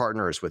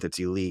partners with its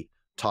elite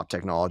top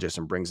technologists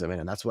and brings them in.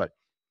 And that's what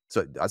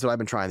I've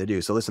been trying to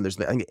do. So listen, I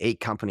think 8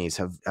 companies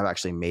have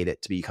actually made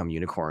it to become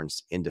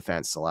unicorns in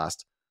defense the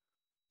last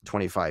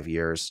 25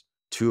 years.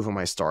 2 of them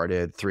I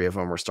started, 3 of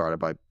them were started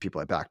by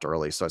people I backed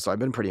early. So I've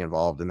been pretty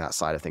involved in that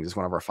side of things. It's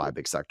one of our 5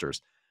 big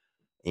sectors.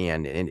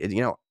 And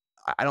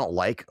I don't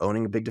like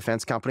owning big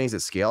defense companies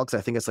at scale because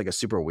I think it's like a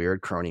super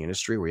weird crony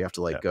industry where you have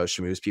to like go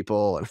schmooze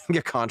people and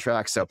get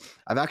contracts. So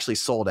I've actually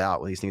sold out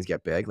when these things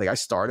get big. Like I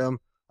start them,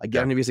 I get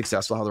them to be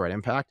successful, have the right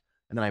impact,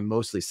 and then I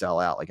mostly sell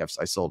out. Like I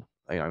sold,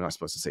 I'm not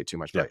supposed to say too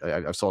much, but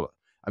I've sold.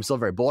 I'm still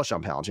very bullish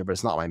on Palantir, but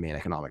it's not my main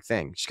economic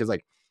thing. Just because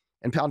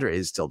and Palantir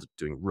is still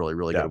doing really,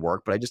 really good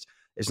work, but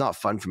it's not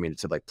fun for me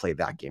to like play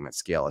that game at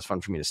scale. It's fun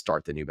for me to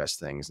start the new best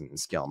things and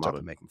scale them up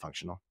and make them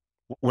functional.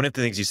 One of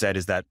the things you said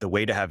is that the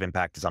way to have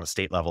impact is on a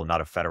state level, not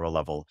a federal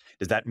level.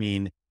 Does that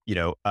mean,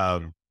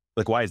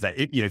 like why is that?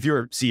 If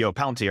you're CEO of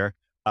Palantir,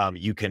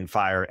 you can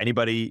fire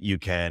anybody, you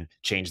can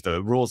change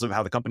the rules of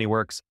how the company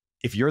works.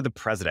 If you're the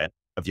president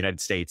of the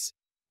United States,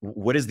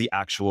 what is the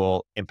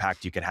actual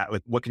impact you can have?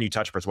 What can you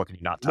touch versus what can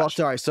you not touch?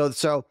 Well, sorry.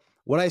 So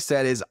what I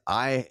said is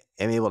I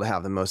am able to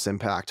have the most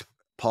impact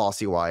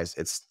policy-wise.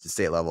 It's the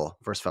state level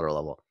versus federal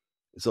level.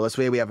 So let's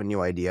say we have a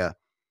new idea.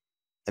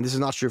 And this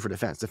is not true for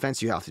defense.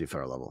 Defense, you have to do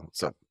federal level.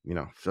 So,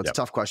 so it's a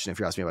tough question if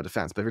you're asking me about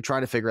defense. But if you're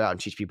trying to figure out and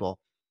teach people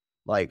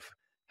like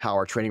how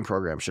our training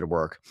program should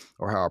work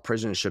or how our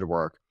prisons should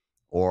work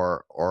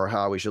or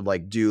how we should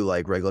like do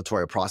like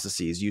regulatory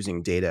processes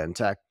using data and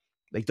tech,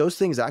 like those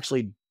things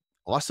actually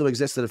also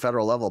exist at a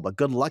federal level, but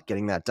good luck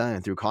getting that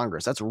done through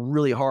Congress. That's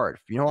really hard.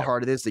 You know how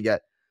hard it is to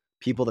get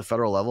people at the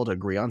federal level to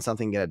agree on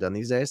something and get it done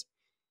these days?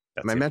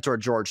 My mentor,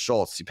 George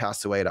Shultz, he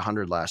passed away at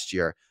 100 last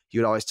year. He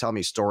would always tell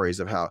me stories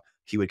of how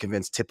he would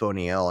convince Tip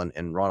O'Neill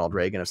and Ronald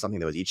Reagan of something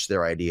that was each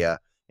their idea.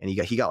 And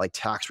he got like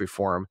tax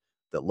reform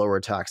that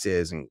lowered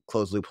taxes and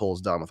closed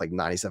loopholes done with like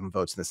 97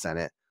 votes in the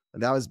Senate.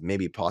 And that was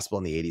maybe possible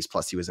in the 80s.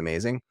 Plus he was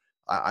amazing.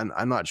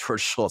 I'm not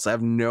George Shultz. I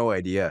have no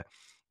idea.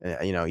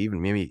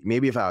 Even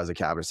maybe if I was a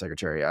cabinet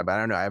secretary, but I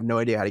don't know. I have no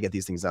idea how to get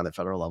these things done at the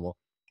federal level.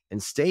 In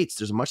states,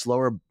 there's a much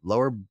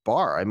lower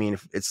bar. I mean,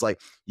 it's like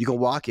you can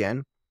walk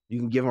in, you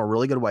can give them a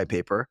really good white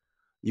paper.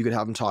 You could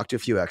have them talk to a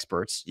few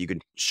experts. You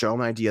could show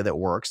them an idea that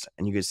works,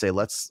 and you could say,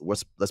 let's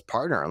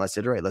partner and let's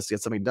iterate. Let's get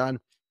something done.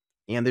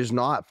 And there's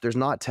not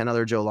 10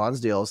 other Joe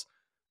Lonsdales,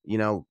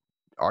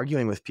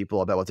 arguing with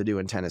people about what to do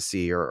in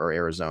Tennessee or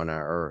Arizona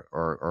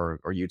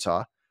or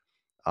Utah.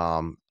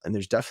 And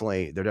there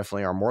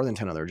definitely are more than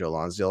 10 other Joe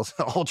Lonsdales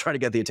all trying to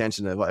get the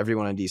attention of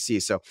everyone in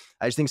DC. So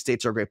I just think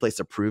states are a great place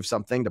to prove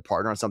something, to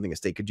partner on something a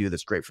state could do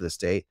that's great for the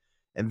state.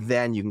 And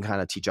then you can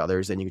kind of teach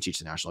others and you can teach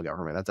the national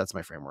government. That's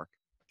my framework.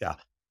 Yeah.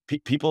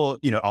 People,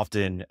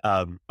 often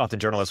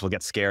journalists will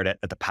get scared at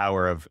the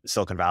power of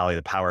Silicon Valley,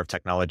 the power of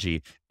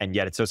technology. And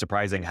yet it's so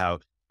surprising how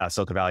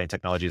Silicon Valley and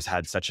technology has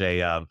had such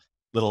a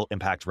little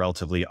impact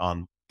relatively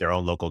on their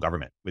own local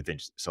government within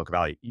Silicon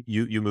Valley.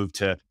 You moved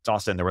to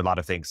Austin. There were a lot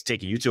of things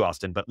taking you to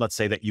Austin, but let's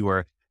say that you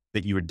were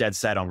dead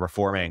set on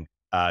reforming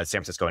San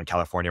Francisco and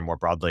California more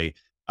broadly.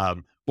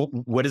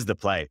 What is the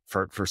play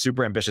for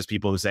super ambitious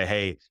people who say,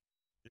 hey,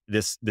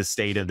 this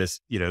state of this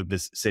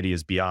city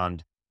is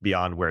beyond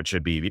where it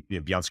should be,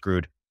 beyond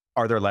screwed?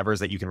 Are there levers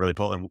that you can really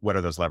pull, and what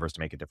are those levers to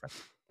make a difference?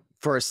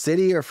 For a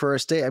city or for a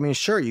state, I mean,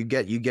 sure, you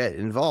get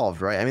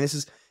involved, right? I mean,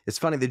 it's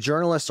funny. The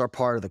journalists are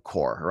part of the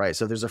core, right?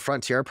 So there's a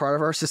frontier part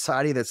of our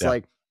society that's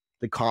like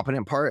the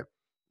competent part.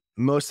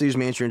 Most of these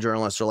mainstream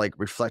journalists are like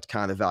reflect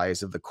kind of the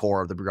values of the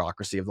core of the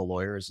bureaucracy of the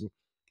lawyers. And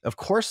of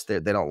course they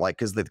don't like,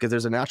 because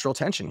there's a natural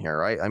tension here,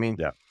 right? I mean,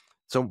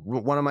 so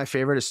one of my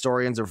favorite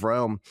historians of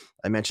Rome,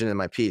 I mentioned in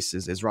my piece,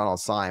 is Ronald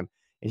Syme.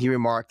 And he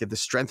remarked that the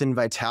strength and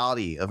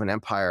vitality of an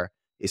empire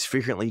is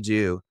frequently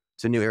due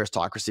to new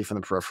aristocracy from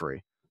the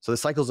periphery. So the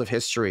cycles of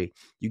history,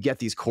 you get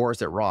these cores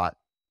that rot,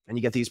 And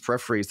you get these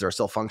peripheries that are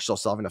still functional,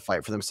 still having to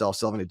fight for themselves,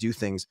 still having to do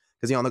things.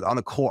 Because on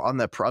the core, on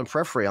the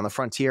periphery, on the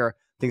frontier,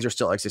 things are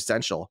still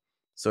existential.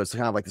 So it's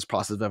kind of like this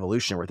process of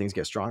evolution where things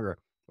get stronger.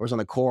 Whereas on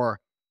the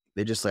core,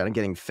 they just like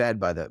getting fed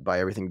by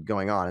everything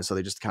going on, and so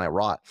they just kind of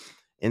rot.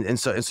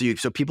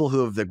 So people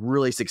who have like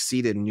really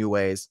succeeded in new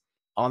ways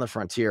on the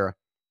frontier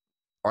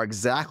are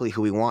exactly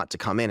who we want to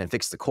come in and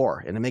fix the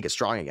core and to make it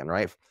strong again,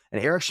 right?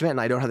 And Eric Schmidt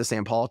and I don't have the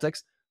same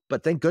politics,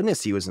 but thank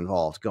goodness he was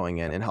involved going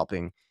in and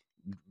helping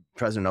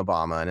President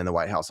Obama and in the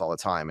White House all the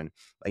time. And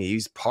like,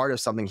 he's part of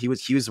something. He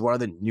was one of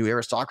the new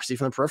aristocracy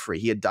from the periphery.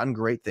 He had done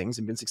great things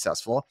and been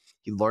successful.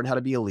 He learned how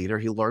to be a leader.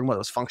 He learned what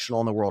was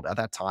functional in the world at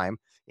that time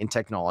in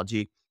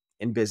technology,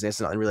 in business,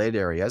 and in related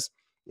areas,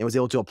 and was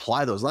able to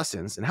apply those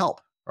lessons and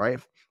help, right?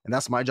 And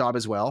that's my job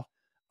as well.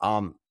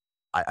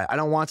 I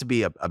don't want it to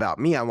be about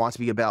me. I want it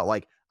to be about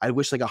like, I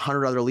wish like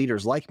 100 other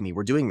leaders like me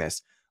were doing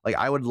this. Like,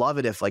 I would love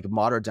it if like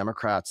moderate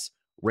Democrats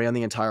ran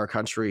the entire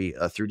country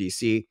through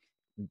DC,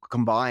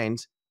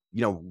 combined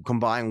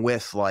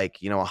with like,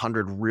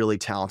 100 really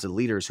talented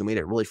leaders who made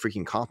it really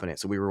freaking competent.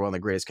 So we were one of the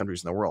greatest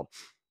countries in the world.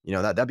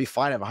 That'd be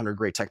fine if 100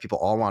 great tech people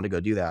all wanted to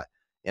go do that.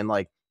 And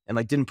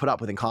didn't put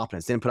up with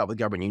incompetence, didn't put up with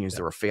government unions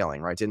that were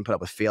failing, right? Didn't put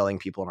up with failing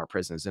people in our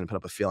prisons, didn't put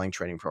up with failing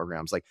training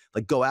programs. Like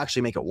go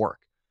actually make it work.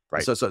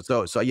 Right.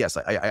 So yes,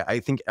 I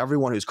think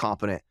everyone who's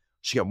competent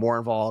should get more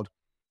involved.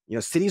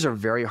 Cities are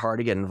very hard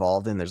to get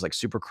involved in. There's like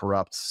super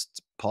corrupt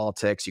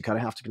politics. You kind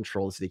of have to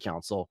control the city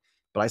council.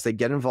 But I say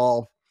get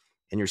involved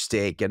in your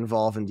state, get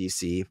involved in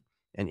DC,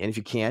 and if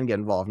you can, get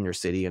involved in your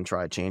city and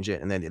try to change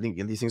it. And then I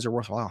think these things are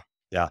worthwhile.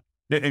 Yeah.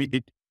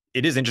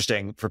 It is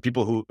interesting for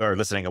people who are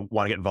listening and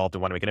want to get involved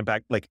and want to make an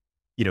impact. Like,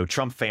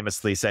 Trump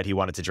famously said he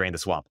wanted to drain the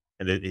swamp,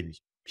 and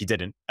he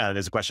didn't.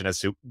 There's a question as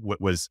to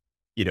what was,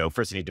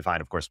 first you need to define,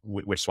 of course,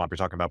 which swamp you're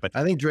talking about. But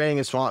I think draining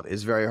a swamp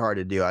is very hard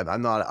to do.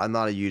 I'm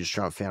not a huge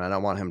Trump fan. I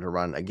don't want him to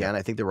run again.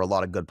 I think there were a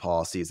lot of good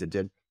policies that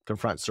did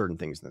confront certain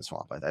things in the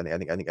swamp. I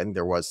think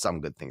there was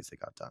some good things that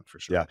got done for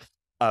sure. Yeah.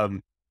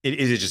 It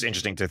is just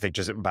interesting to think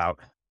just about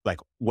like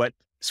what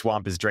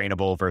swamp is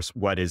drainable versus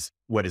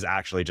what is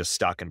actually just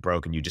stuck and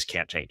broken. You just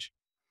can't change.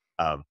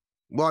 Well,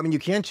 I mean, you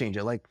can change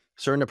it. Like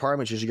certain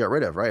departments you should get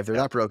rid of, right? If they're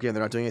not broken,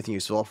 they're not doing anything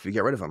useful, if you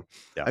get rid of them.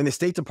 Yeah. And the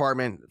State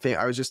Department thing,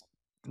 I was just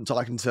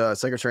talking to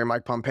Secretary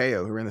Mike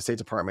Pompeo, who ran the State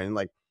Department, and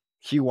like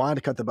he wanted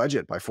to cut the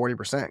budget by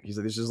 40%. He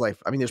said, "This is like,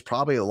 I mean, there's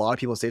probably a lot of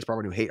people in the State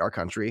Department who hate our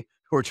country,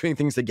 who are doing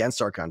things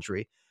against our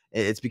country.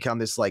 It's become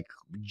this like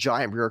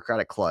giant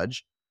bureaucratic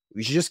kludge.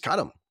 We should just cut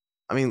them."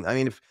 I mean,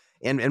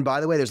 and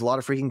by the way, there's a lot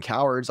of freaking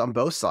cowards on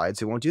both sides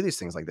who won't do these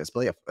things like this.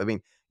 But yeah, I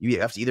mean, you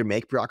have to either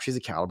make bureaucracies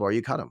accountable or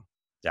you cut them.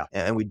 Yeah.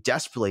 And we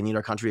desperately need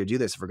our country to do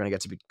this if we're going to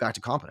get back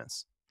to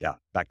competence. Yeah.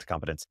 Back to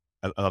competence.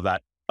 I love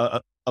that.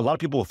 A lot of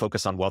people will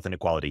focus on wealth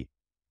inequality.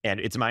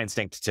 And it's my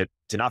instinct to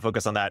not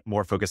focus on that,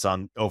 more focus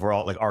on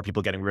overall, like, are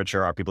people getting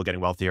richer? Are people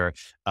getting wealthier?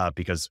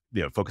 Because,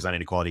 focus on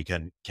inequality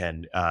can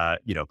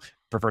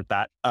pervert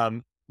that.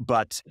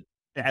 But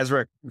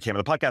Ezra came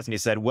on the podcast and he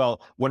said,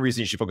 well, one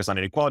reason you should focus on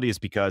inequality is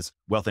because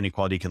wealth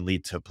inequality can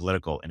lead to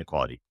political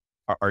inequality.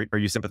 Are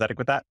you sympathetic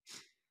with that?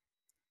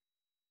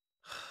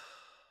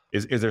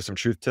 Is there some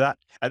truth to that?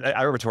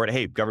 I retorted,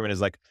 hey, government is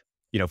like,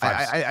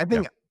 I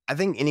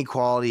think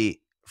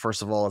inequality,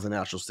 first of all, is a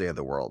natural state of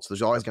the world. So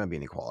there's always going to be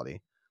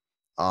inequality.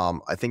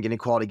 I think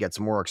inequality gets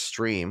more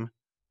extreme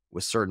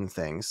with certain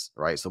things,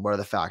 right? So what are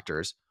the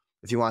factors?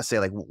 If you want to say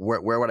like,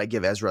 where would I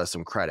give Ezra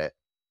some credit?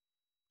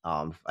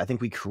 I think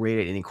we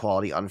created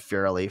inequality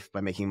unfairly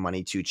by making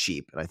money too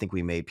cheap. And I think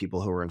we made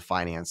people who are in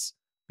finance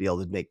be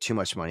able to make too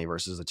much money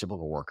versus a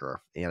typical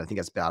worker. And I think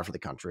that's bad for the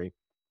country.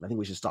 I think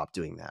we should stop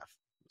doing that.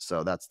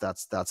 So that's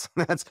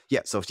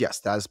yeah. So yes,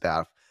 that is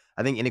bad.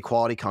 I think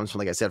inequality comes from,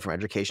 like I said, from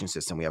education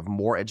system. We have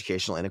more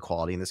educational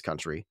inequality in this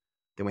country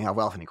than we have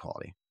wealth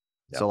inequality.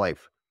 Yeah. So like,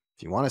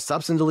 if you want to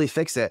substantively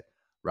fix it,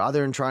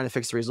 rather than trying to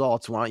fix the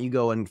results, why don't you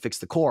go and fix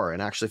the core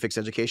and actually fix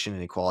education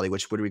inequality,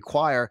 which would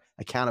require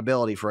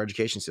accountability for our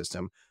education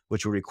system,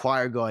 which would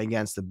require going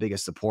against the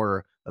biggest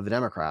supporter of the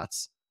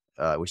Democrats,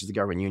 which is the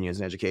government unions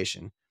in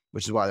education,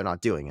 which is why they're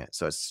not doing it.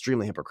 So it's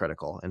extremely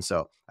hypocritical. And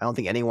so I don't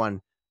think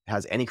anyone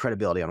has any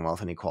credibility on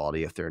wealth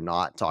inequality if they're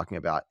not talking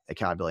about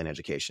accountability in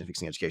education,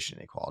 fixing education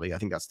inequality. I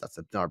think that's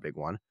another big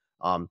one.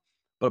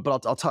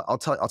 But I'll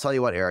tell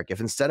you what, Eric, if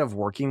instead of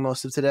working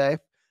most of today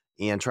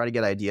and trying to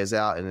get ideas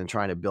out and then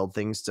trying to build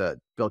things to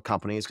build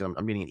companies, because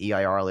I'm meeting an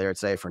EIR later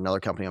today for another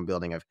company I'm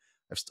building.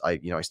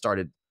 I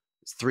started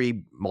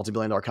 3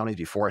 multi-billion-dollar companies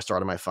before I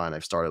started my fund.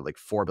 I've started like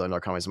 $4 billion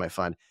companies in my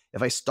fund.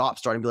 If I stop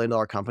starting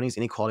billion-dollar companies,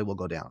 inequality will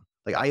go down.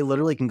 Like I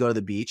literally can go to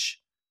the beach.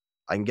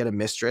 I can get a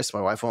mistress. My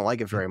wife won't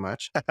like it very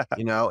much,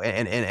 and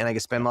I can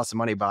spend lots of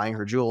money buying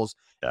her jewels,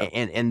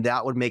 and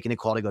that would make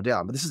inequality go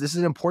down. But this is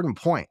an important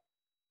point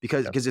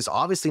because it's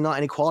obviously not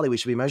inequality we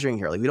should be measuring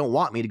here. Like we don't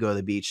want me to go to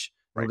the beach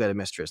and get a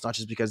mistress, not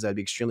just because that'd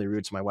be extremely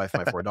rude to my wife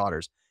and my 4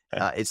 daughters.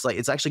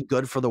 It's actually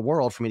good for the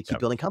world for me to keep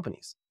building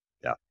companies.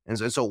 Yeah. And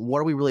so what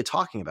are we really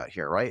talking about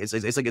here, right? It's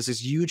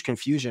this huge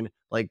confusion.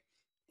 Like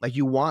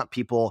you want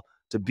people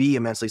to be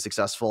immensely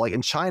successful. Like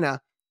in China,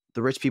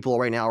 the rich people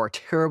right now are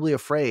terribly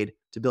afraid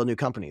to build new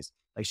companies.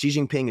 Like Xi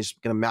Jinping is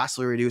going to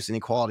massively reduce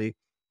inequality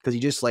because he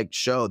just like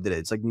showed that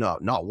it's like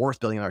not worth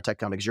building another tech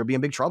company because you'll be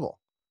in big trouble.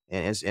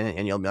 And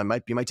you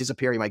might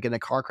disappear. You might get in a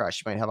car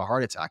crash. You might have a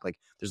heart attack. Like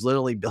there's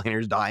literally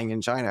billionaires dying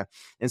in China.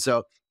 And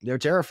so they're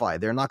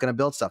terrified. They're not going to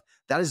build stuff.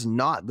 That is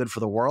not good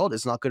for the world.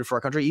 It's not good for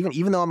our country.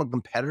 Even though I'm a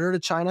competitor to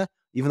China,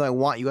 even though I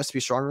want US to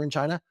be stronger in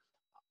China,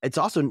 it's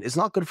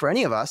not good for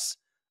any of us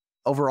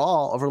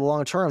overall over the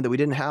long term that we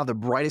didn't have the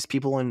brightest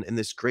people in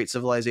this great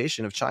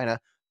civilization of China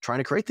trying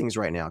to create things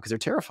right now because they're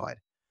terrified.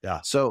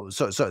 Yeah. So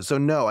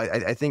no,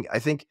 I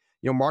think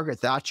Margaret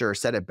Thatcher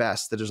said it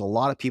best that there's a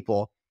lot of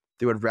people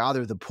that would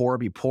rather the poor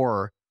be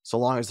poorer so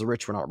long as the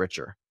rich were not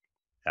richer.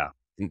 Yeah.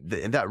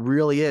 And that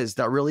really is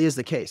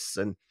the case.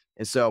 And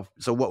so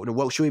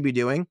what should we be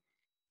doing?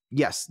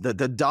 Yes, the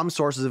dumb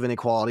sources of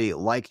inequality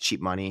like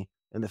cheap money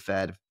and the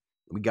Fed,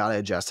 we got to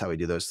adjust how we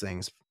do those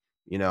things.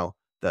 The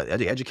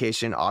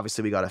education,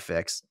 obviously we got to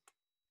fix.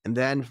 And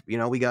then,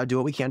 we got to do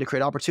what we can to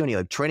create opportunity.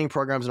 Like training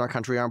programs in our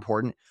country are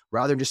important.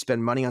 Rather than just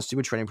spend money on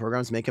stupid training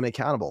programs, make them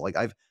accountable. Like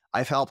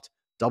I've helped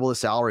double the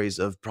salaries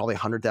of probably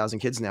 100,000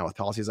 kids now with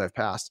policies I've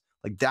passed.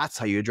 Like that's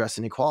how you address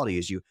inequality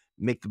is you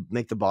make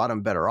the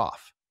bottom better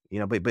off.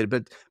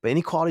 But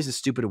inequality is a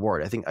stupid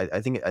word. I think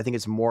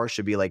it's more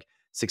should be like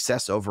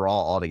success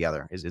overall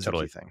altogether is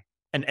totally. a key thing.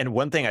 And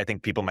one thing I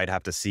think people might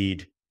have to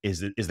seed is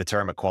the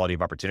term equality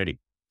of opportunity,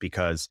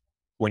 because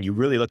when you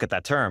really look at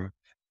that term,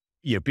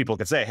 people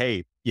could say,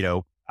 hey,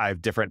 I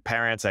have different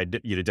parents,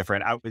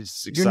 different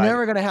outwards. You're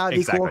never going to have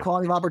exactly. equal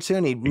equality of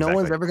opportunity. No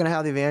one's ever going to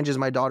have the advantages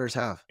my daughters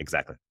have.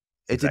 Exactly.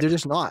 They're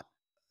just not.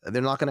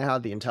 They're not going to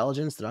have the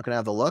intelligence. They're not going to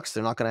have the looks.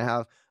 They're not going to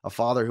have a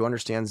father who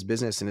understands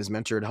business and has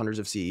mentored hundreds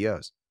of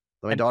CEOs.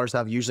 My daughters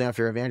have usually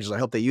unfair advantages. I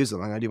hope they use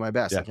them. I'm going to do my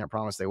best. I can't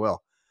promise they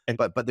will.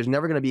 But there's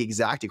never going to be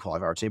exact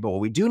equality of opportunity. But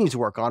what we do need to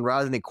work on,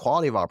 rather than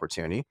equality of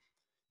opportunity,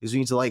 is we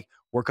need to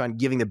work on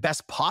giving the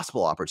best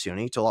possible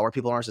opportunity to a lot more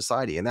people in our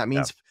society. And that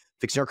means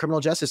fixing our criminal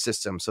justice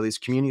system so these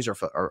communities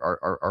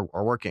are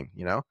working,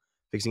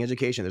 fixing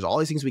education. There's all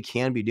these things we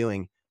can be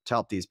doing to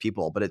help these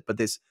people. But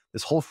this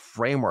whole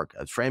framework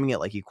of framing it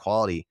like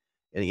equality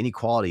and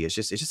inequality is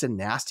just a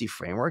nasty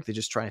framework. They're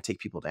just trying to take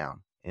people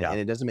down. And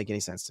it doesn't make any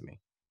sense to me.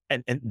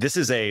 And this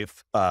is a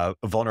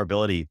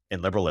vulnerability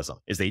in liberalism,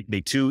 is they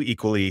too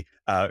equally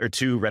or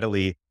too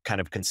readily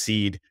kind of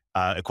concede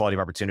equality of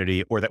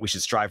opportunity, or that we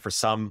should strive for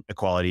some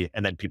equality,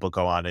 and then people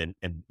go on and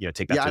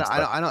take that.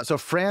 Yeah, I know. So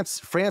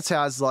France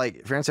has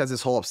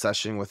this whole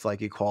obsession with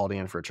equality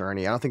and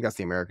fraternity. I don't think that's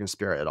the American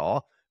spirit at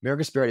all.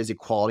 American spirit is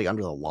equality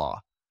under the law.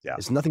 Yeah,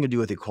 it's nothing to do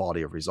with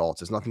equality of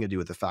results. It's nothing to do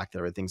with the fact that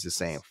everything's the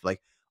same.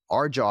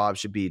 Our job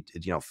should be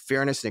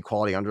fairness and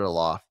equality under the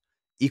law.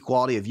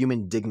 Equality of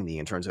human dignity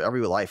in terms of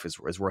every life is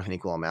worth an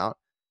equal amount,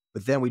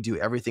 but then we do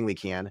everything we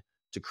can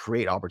to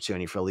create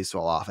opportunity for the least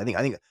well off. I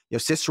think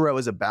Cicero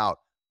is about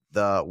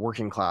the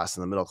working class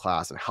and the middle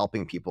class and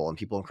helping people and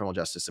people in criminal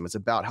justice system. It's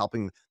about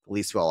helping the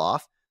least well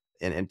off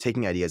and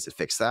taking ideas to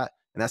fix that.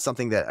 And that's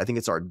something that I think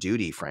it's our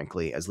duty,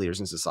 frankly, as leaders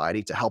in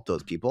society to help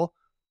those people.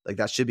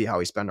 That should be how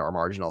we spend our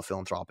marginal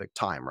philanthropic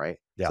time, right?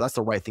 Yeah. So that's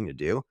the right thing to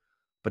do.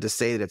 But to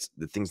say that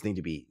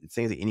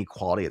saying that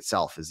inequality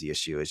itself is the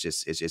issue is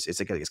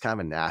it's kind of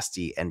a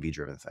nasty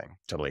envy-driven thing.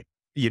 Totally.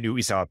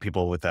 We saw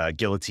people with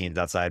guillotines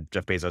outside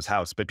Jeff Bezos'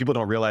 house, but people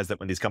don't realize that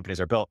when these companies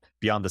are built,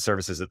 beyond the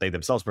services that they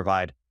themselves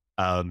provide,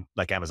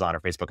 like Amazon or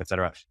Facebook, et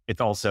cetera,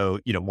 it's also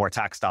more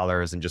tax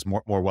dollars and just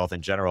more wealth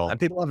in general. And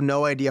people have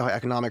no idea how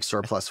economic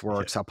surplus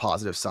works, how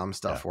positive sum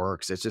stuff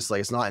works. It's just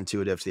it's not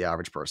intuitive to the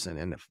average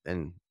person.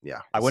 And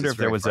I wonder if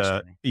there was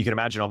you can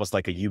imagine almost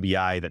like a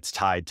UBI that's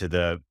tied to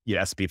the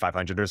S&P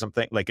 500 or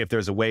something. Like if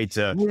there's a way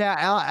to. Yeah,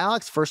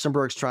 Alex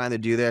Furstenberg's trying to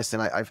do this,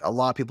 and a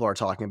lot of people are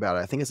talking about it.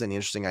 I think it's an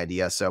interesting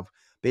idea. So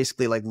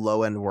basically,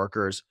 low end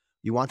workers,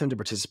 you want them to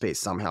participate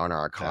somehow in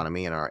our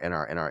economy and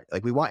our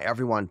we want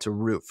everyone to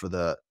root for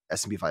the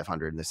S&P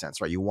 500 in the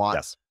sense, right? You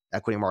want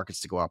equity markets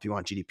to go up. You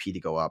want GDP to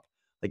go up.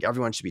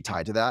 Everyone should be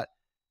tied to that.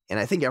 And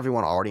I think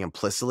everyone already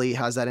implicitly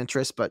has that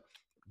interest, but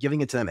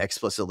giving it to them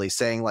explicitly,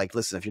 saying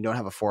listen, if you don't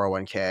have a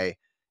 401k,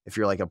 if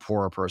you're a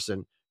poorer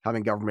person,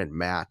 having government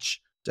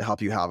match to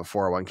help you have a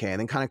 401k, and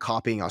then kind of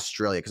copying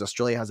Australia, because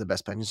Australia has the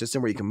best pension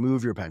system where you can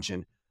move your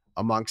pension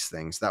amongst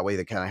things. That way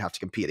they kind of have to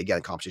compete.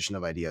 Again, competition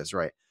of ideas,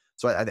 right?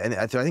 So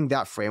I think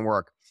that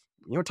framework,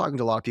 we're talking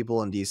to a lot of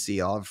people in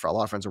DC, a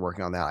lot of friends are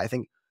working on that. I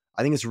think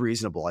it's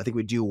reasonable. I think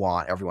we do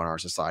want everyone in our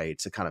society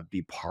to kind of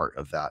be part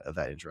of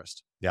that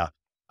interest. Yeah.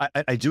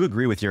 I do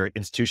agree with your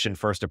institution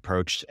first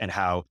approach and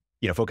how,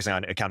 focusing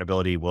on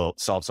accountability will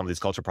solve some of these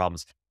culture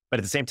problems. But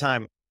at the same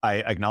time, I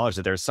acknowledge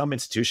that there are some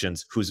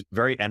institutions whose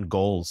very end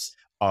goals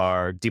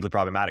are deeply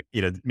problematic.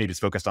 Maybe it's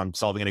focused on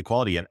solving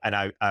inequality. And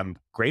I'm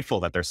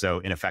grateful that they're so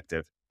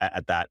ineffective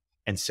at that.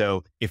 And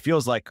so it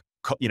feels like,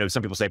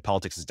 some people say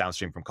politics is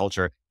downstream from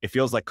culture. It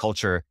feels like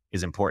culture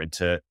is important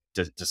to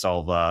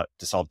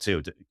solve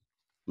too.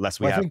 I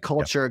think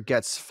culture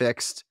gets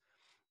fixed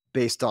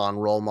based on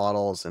role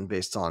models and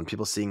based on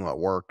people seeing what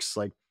works.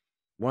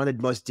 One of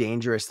the most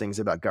dangerous things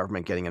about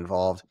government getting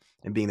involved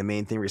and being the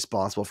main thing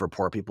responsible for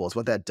poor people is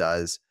what that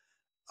does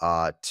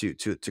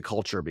to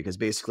culture. Because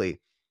basically,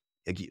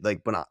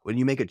 like when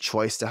you make a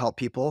choice to help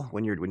people,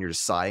 when you're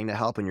deciding to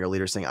help, and you're a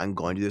leader saying, I'm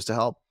going to do this to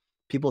help,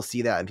 people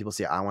see that and people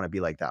say, I want to be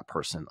like that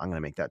person. I'm going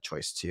to make that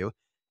choice too.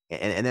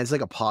 And it's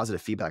like a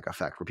positive feedback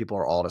effect where people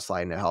are all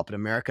deciding to help. In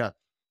America,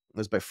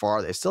 was by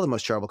far, it's still the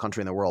most charitable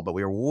country in the world, but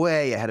we were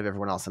way ahead of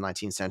everyone else in the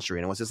 19th century.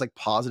 And it was this like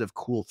positive,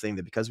 cool thing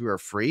that because we were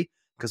free,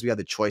 because we had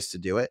the choice to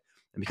do it,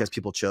 and because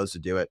people chose to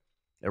do it,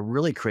 it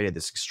really created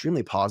this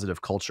extremely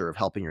positive culture of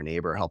helping your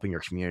neighbor, helping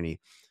your community.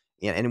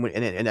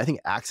 And I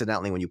think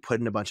accidentally, when you put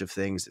in a bunch of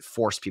things that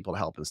force people to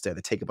help instead,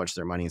 they take a bunch of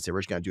their money and say,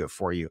 we're just going to do it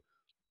for you.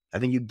 I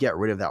think you get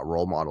rid of that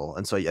role model.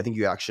 And so I think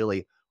you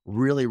actually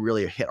really,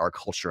 really hit our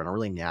culture in a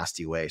really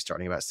nasty way,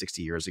 starting about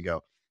 60 years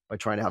ago, by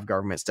trying to have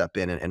government step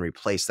in and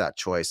replace that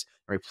choice,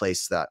 and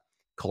replace that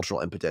cultural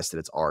impetus that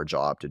it's our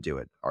job to do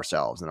it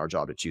ourselves and our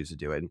job to choose to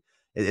do it. And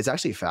it's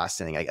actually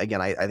fascinating. I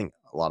think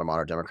a lot of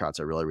modern Democrats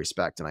I really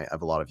respect, and I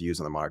have a lot of views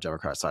on the modern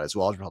Democrat side as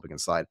well as Republican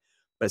side.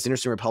 But it's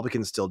interesting,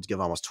 Republicans still give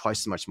almost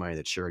twice as much money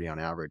to charity on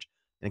average.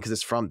 And because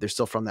they're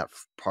still from that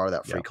part of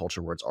that free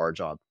culture where it's our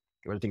job.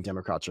 I think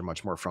Democrats are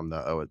much more from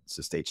it's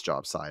the state's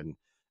job side. And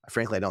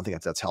frankly, I don't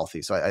think that's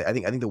healthy. So I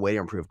think the way to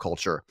improve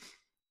culture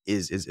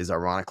is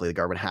ironically, the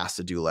government has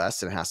to do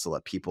less, and it has to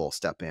let people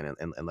step in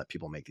and let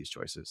people make these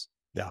choices.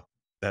 Yeah,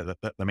 that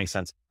makes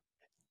sense.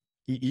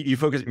 You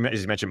focus,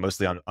 as you mentioned,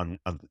 mostly on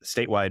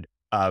statewide.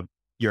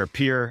 Your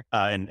peer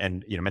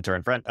and mentor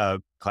and friend,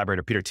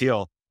 collaborator Peter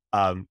Thiel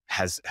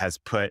has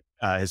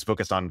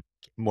focused on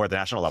more the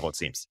national level, it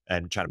seems,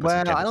 and trying to put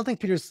some I don't think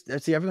Peter's.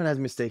 See, everyone has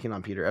mistaken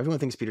on Peter. Everyone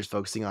thinks Peter's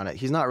focusing on it.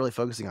 He's not really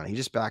focusing on it. He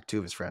just backed two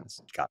of his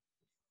friends. Got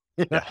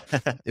it.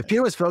 Yeah. If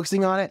Peter was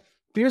focusing on it,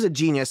 Peter's a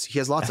genius. He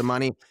has lots of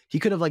money. He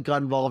could have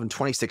got involved in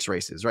 26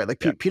 races, right? Like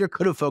Peter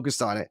could have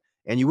focused on it,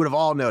 and you would have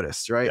all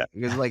noticed, right? Yeah.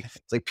 Because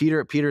it's like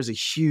Peter's a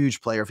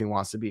huge player if he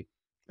wants to be.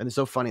 And it's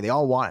so funny. They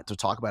all want to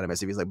talk about him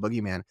as if he's like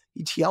boogeyman.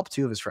 He helped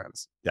two of his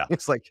friends. Yeah.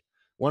 It's like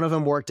one of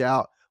them worked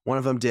out. One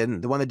of them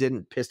didn't. The one that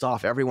didn't pissed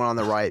off everyone on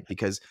the right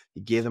because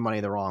he gave the money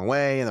the wrong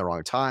way and the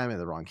wrong time and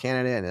the wrong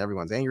candidate, and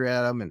everyone's angry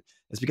at him. And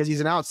it's because he's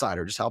an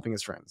outsider just helping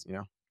his friends,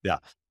 Yeah.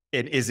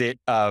 It is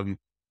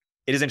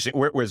interesting.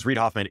 Whereas Reid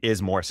Hoffman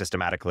is more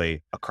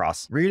systematically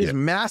across. Reid is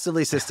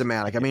massively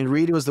systematic. I mean,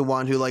 Reid was the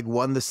one who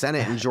won the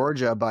Senate in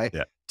Georgia by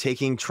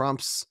taking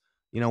Trump's,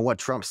 what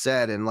Trump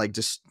said, and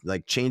just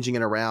changing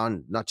it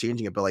around, not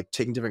changing it, but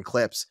taking different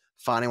clips,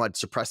 finding what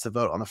suppressed the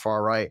vote on the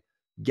far right,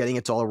 getting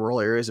it to all the rural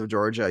areas of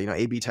Georgia,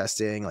 A/B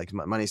testing,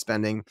 money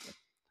spending.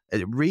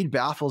 Reid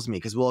baffles me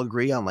because we'll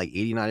agree on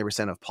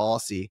 80-90% of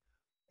policy,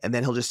 and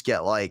then he'll just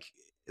get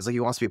it's like he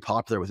wants to be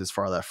popular with his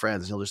far left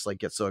friends, and he'll just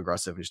get so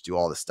aggressive and just do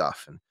all this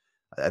stuff. And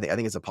I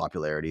think it's a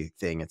popularity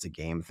thing. It's a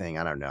game thing.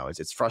 I don't know.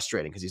 It's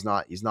frustrating because he's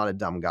not a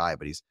dumb guy,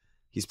 but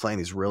he's playing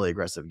these really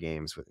aggressive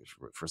games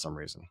for some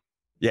reason.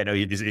 Yeah, no,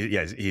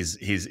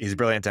 he's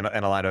brilliant and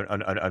aligned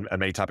on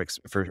many topics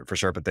for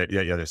sure. But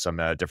there's some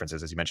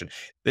differences, as you mentioned.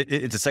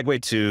 It's a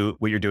segue to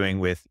what you're doing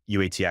with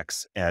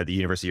UATX, the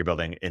university you're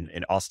building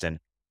in Austin.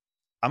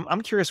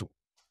 I'm curious,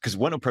 because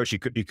one approach you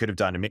could have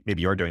done, and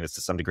maybe you're doing this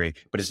to some degree,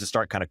 but is to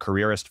start kind of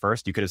careerist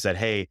first. You could have said,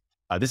 hey,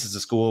 this is a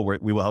school where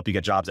we will help you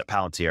get jobs at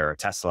Palantir or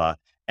Tesla,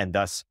 and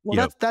thus,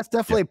 that's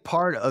definitely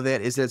part of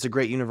it. Is that it's a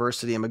great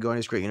university, and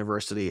Magoni's a great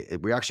university.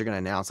 We're actually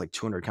going to announce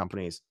 200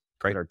 companies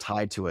that are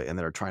tied to it and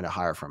that are trying to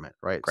hire from it,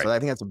 right? Great. So I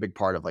think that's a big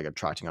part of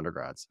attracting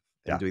undergrads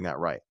and doing that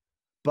right.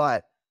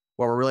 But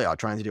what we're really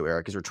trying to do,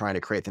 Eric, is we're trying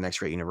to create the next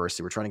great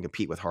university. We're trying to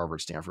compete with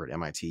Harvard, Stanford,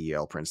 MIT,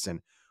 Yale,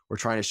 Princeton. We're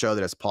trying to show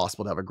that it's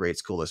possible to have a great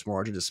school that's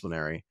more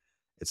interdisciplinary.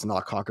 It's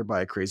not conquered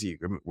by a crazy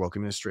woke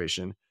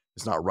administration.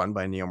 It's not run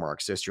by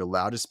neo-Marxists. You're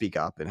allowed to speak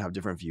up and have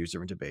different views,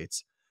 different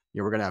debates.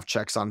 We're going to have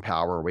checks on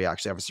power. We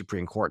actually have a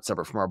Supreme Court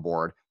separate from our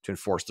board to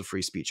enforce the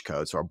free speech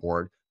code. So our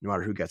board, no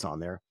matter who gets on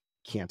there,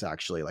 can't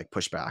actually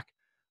push back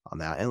on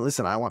that. And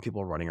listen, I want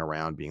people running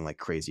around being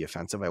crazy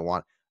offensive. I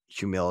want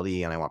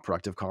humility, and I want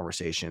productive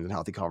conversations and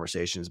healthy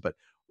conversations. But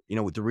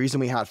the reason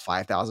we had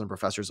 5,000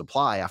 professors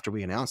apply after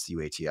we announced the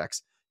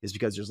UATX is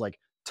because there's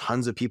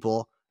tons of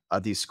people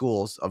at these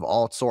schools of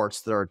all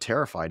sorts that are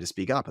terrified to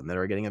speak up and that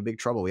are getting in big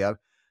trouble. We have,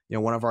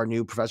 one of our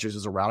new professors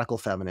is a radical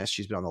feminist.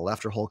 She's been on the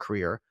left her whole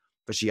career,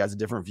 but she has a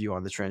different view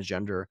on the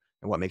transgender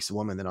and what makes a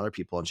woman than other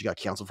people. And she got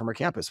canceled from her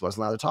campus,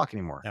 wasn't allowed to talk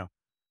anymore. Yeah.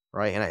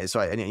 Right. And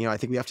I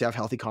think we have to have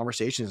healthy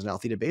conversations and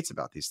healthy debates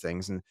about these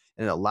things, and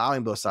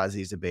allowing both sides of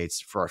these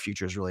debates for our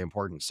future is really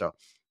important. So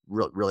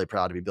really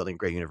proud to be building a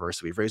great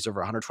university. We've raised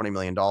over $120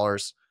 million.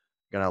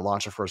 Going to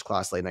launch our first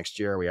class late next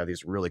year. We have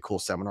these really cool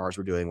seminars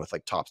we're doing with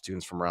top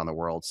students from around the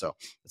world. So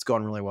it's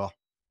going really well.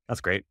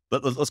 That's great.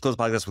 Let's close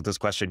the podcast with this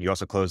question. You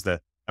also close the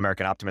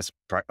American Optimist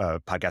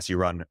podcast you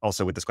run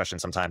also with this question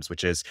sometimes,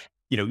 which is,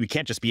 you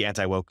can't just be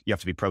anti-woke. You have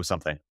to be pro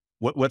something.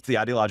 What's the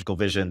ideological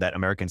vision that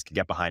Americans can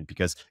get behind?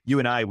 Because you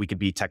and I, we can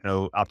be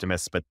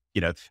techno-optimists, but,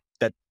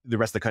 that the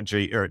rest of the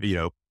country or,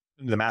 the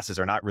masses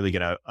are not really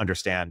going to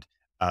understand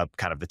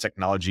kind of the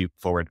technology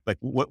forward.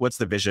 What's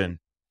the vision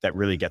that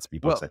really gets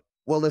people excited?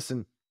 Well,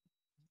 listen,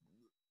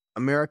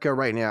 America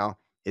right now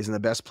is in the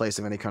best place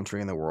of any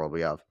country in the world.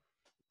 We have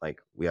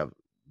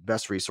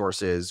best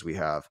resources. We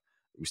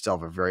still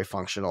have a very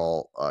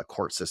functional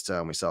court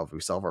system. We still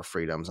have our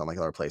freedoms, unlike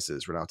other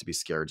places. We don't have to be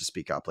scared to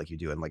speak up like you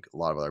do in like a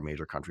lot of other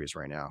major countries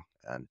right now.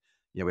 And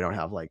we don't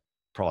have like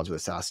problems with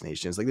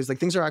assassinations. Like there's like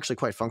things are actually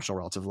quite functional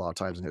relative to a lot of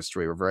times in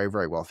history. We're a very,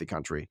 very wealthy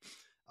country.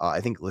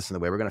 I think, listen,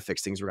 the way we're going to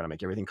fix things, we're going to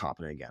make everything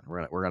competent again.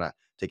 We're going to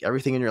take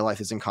everything in your life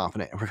that's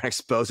incompetent and we're going to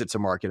expose it to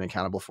market and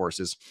accountable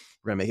forces.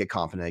 We're going to make it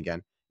competent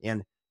again.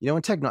 And, in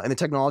the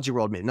technology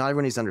world, not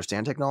everyone needs to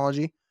understand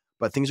technology,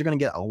 but things are going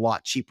to get a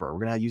lot cheaper.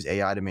 We're going to use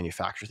AI to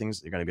manufacture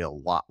things. They're going to be a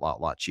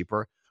lot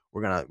cheaper.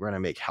 We're going to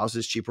make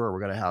houses cheaper. We're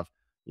going to have,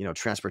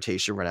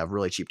 transportation. We're going to have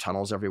really cheap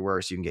tunnels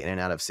everywhere so you can get in and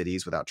out of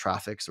cities without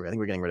traffic. So I think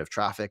we're getting rid of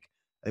traffic.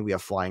 I think we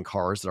have flying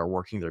cars that are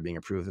working. They're being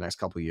approved the next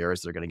couple of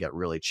years. They're going to get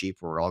really cheap.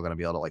 We're all going to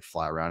be able to like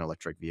fly around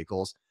electric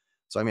vehicles.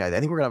 So, I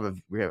think we're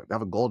going to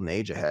have a golden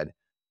age ahead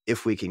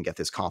if we can get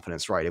this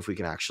confidence right, if we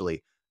can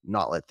actually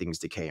not let things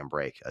decay and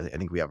break. I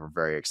think we have a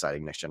very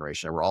exciting next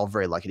generation. And we're all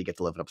very lucky to get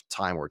to live in a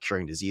time where we're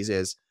curing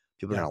diseases.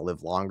 People are going to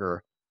live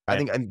longer. I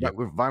think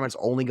environment's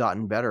only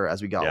gotten better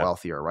as we got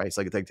wealthier, right? It's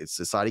like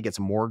society gets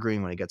more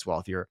green when it gets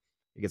wealthier.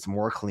 It gets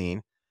more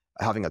clean.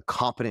 Having a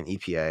competent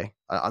EPA.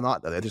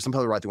 There's some people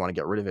on the right that want to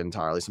get rid of it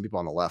entirely. Some people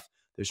on the left,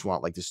 they just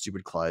want like this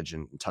stupid kludge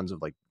and tons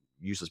of like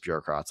useless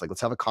bureaucrats. Like,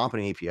 let's have a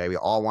competent EPA. We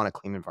all want a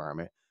clean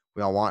environment.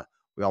 We all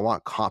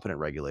want competent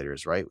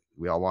regulators, right?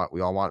 We all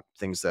want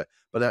things that,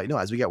 but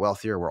as we get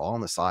wealthier, we're all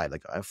on the side.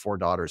 Like I have 4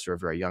 daughters who are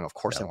very young. Of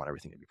course I want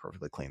everything to be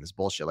perfectly clean. This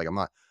bullshit. Like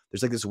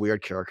there's like this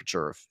weird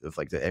caricature of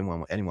like that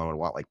anyone would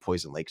want like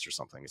poison lakes or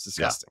something. It's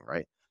disgusting,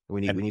 right?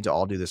 We need to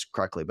all do this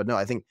correctly. But no,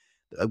 I think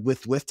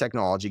with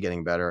technology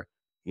getting better,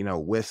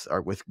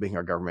 with making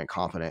our government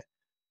competent,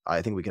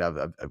 I think we could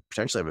have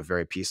potentially have a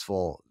very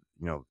peaceful,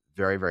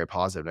 very, very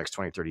positive next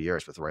 20, 30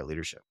 years with the right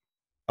leadership.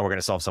 And we're going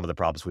to solve some of the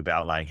problems we've been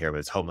outlining here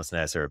with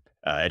homelessness or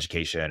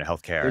education,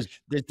 healthcare.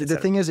 The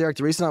thing is, Eric,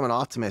 the reason I'm an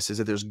optimist is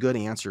that there's good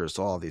answers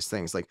to all of these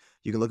things. Like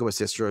you can look at what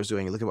Cicero is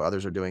doing, you look at what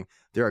others are doing.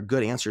 There are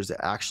good answers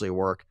that actually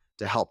work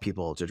to help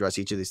people to address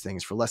each of these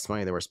things for less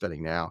money than we're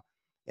spending now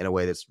in a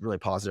way that's really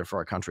positive for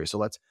our country. So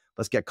let's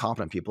get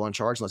competent people in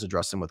charge and let's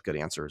address them with good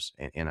answers.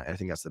 And I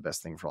think that's the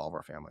best thing for all of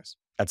our families.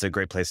 That's a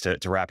great place to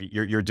wrap.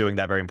 You're doing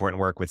that very important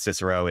work with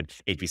Cicero and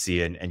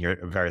HBC and your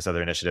various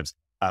other initiatives.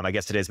 I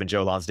guess today's been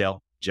Joe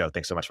Lonsdale. Joe,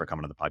 thanks so much for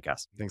coming on the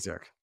podcast. Thanks,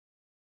 Eric.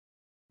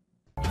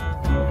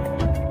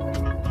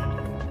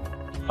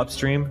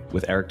 Upstream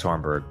with Eric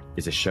Tornberg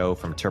is a show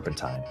from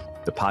Turpentine,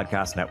 the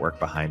podcast network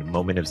behind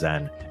Moment of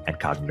Zen and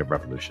Cognitive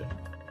Revolution.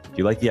 If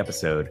you like the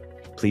episode,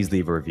 please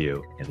leave a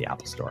review in the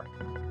Apple Store.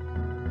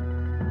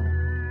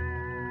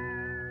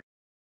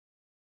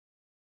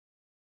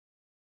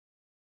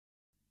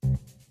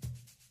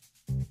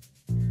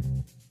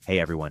 Hey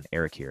everyone,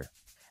 Eric here.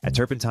 At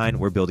Turpentine,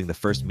 we're building the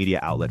first media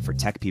outlet for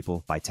tech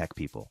people by tech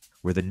people.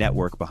 We're the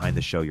network behind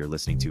the show you're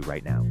listening to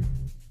right now.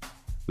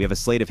 We have a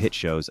slate of hit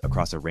shows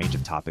across a range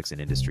of topics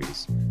and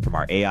industries, from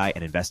our AI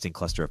and investing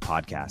cluster of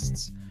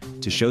podcasts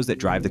to shows that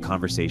drive the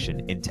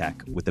conversation in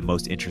tech with the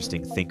most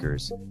interesting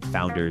thinkers,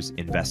 founders,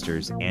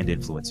 investors, and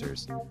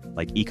influencers,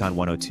 like Econ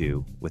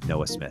 102 with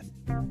Noah Smith.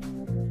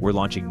 We're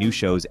launching new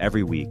shows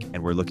every week,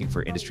 and we're looking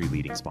for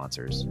industry-leading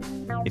sponsors.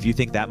 If you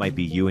think that might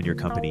be you and your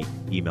company,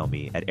 email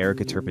me at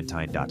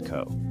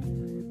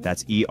ericaturpentine.co.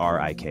 That's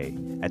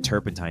ERIK at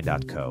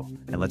turpentine.co,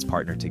 and let's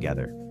partner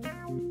together.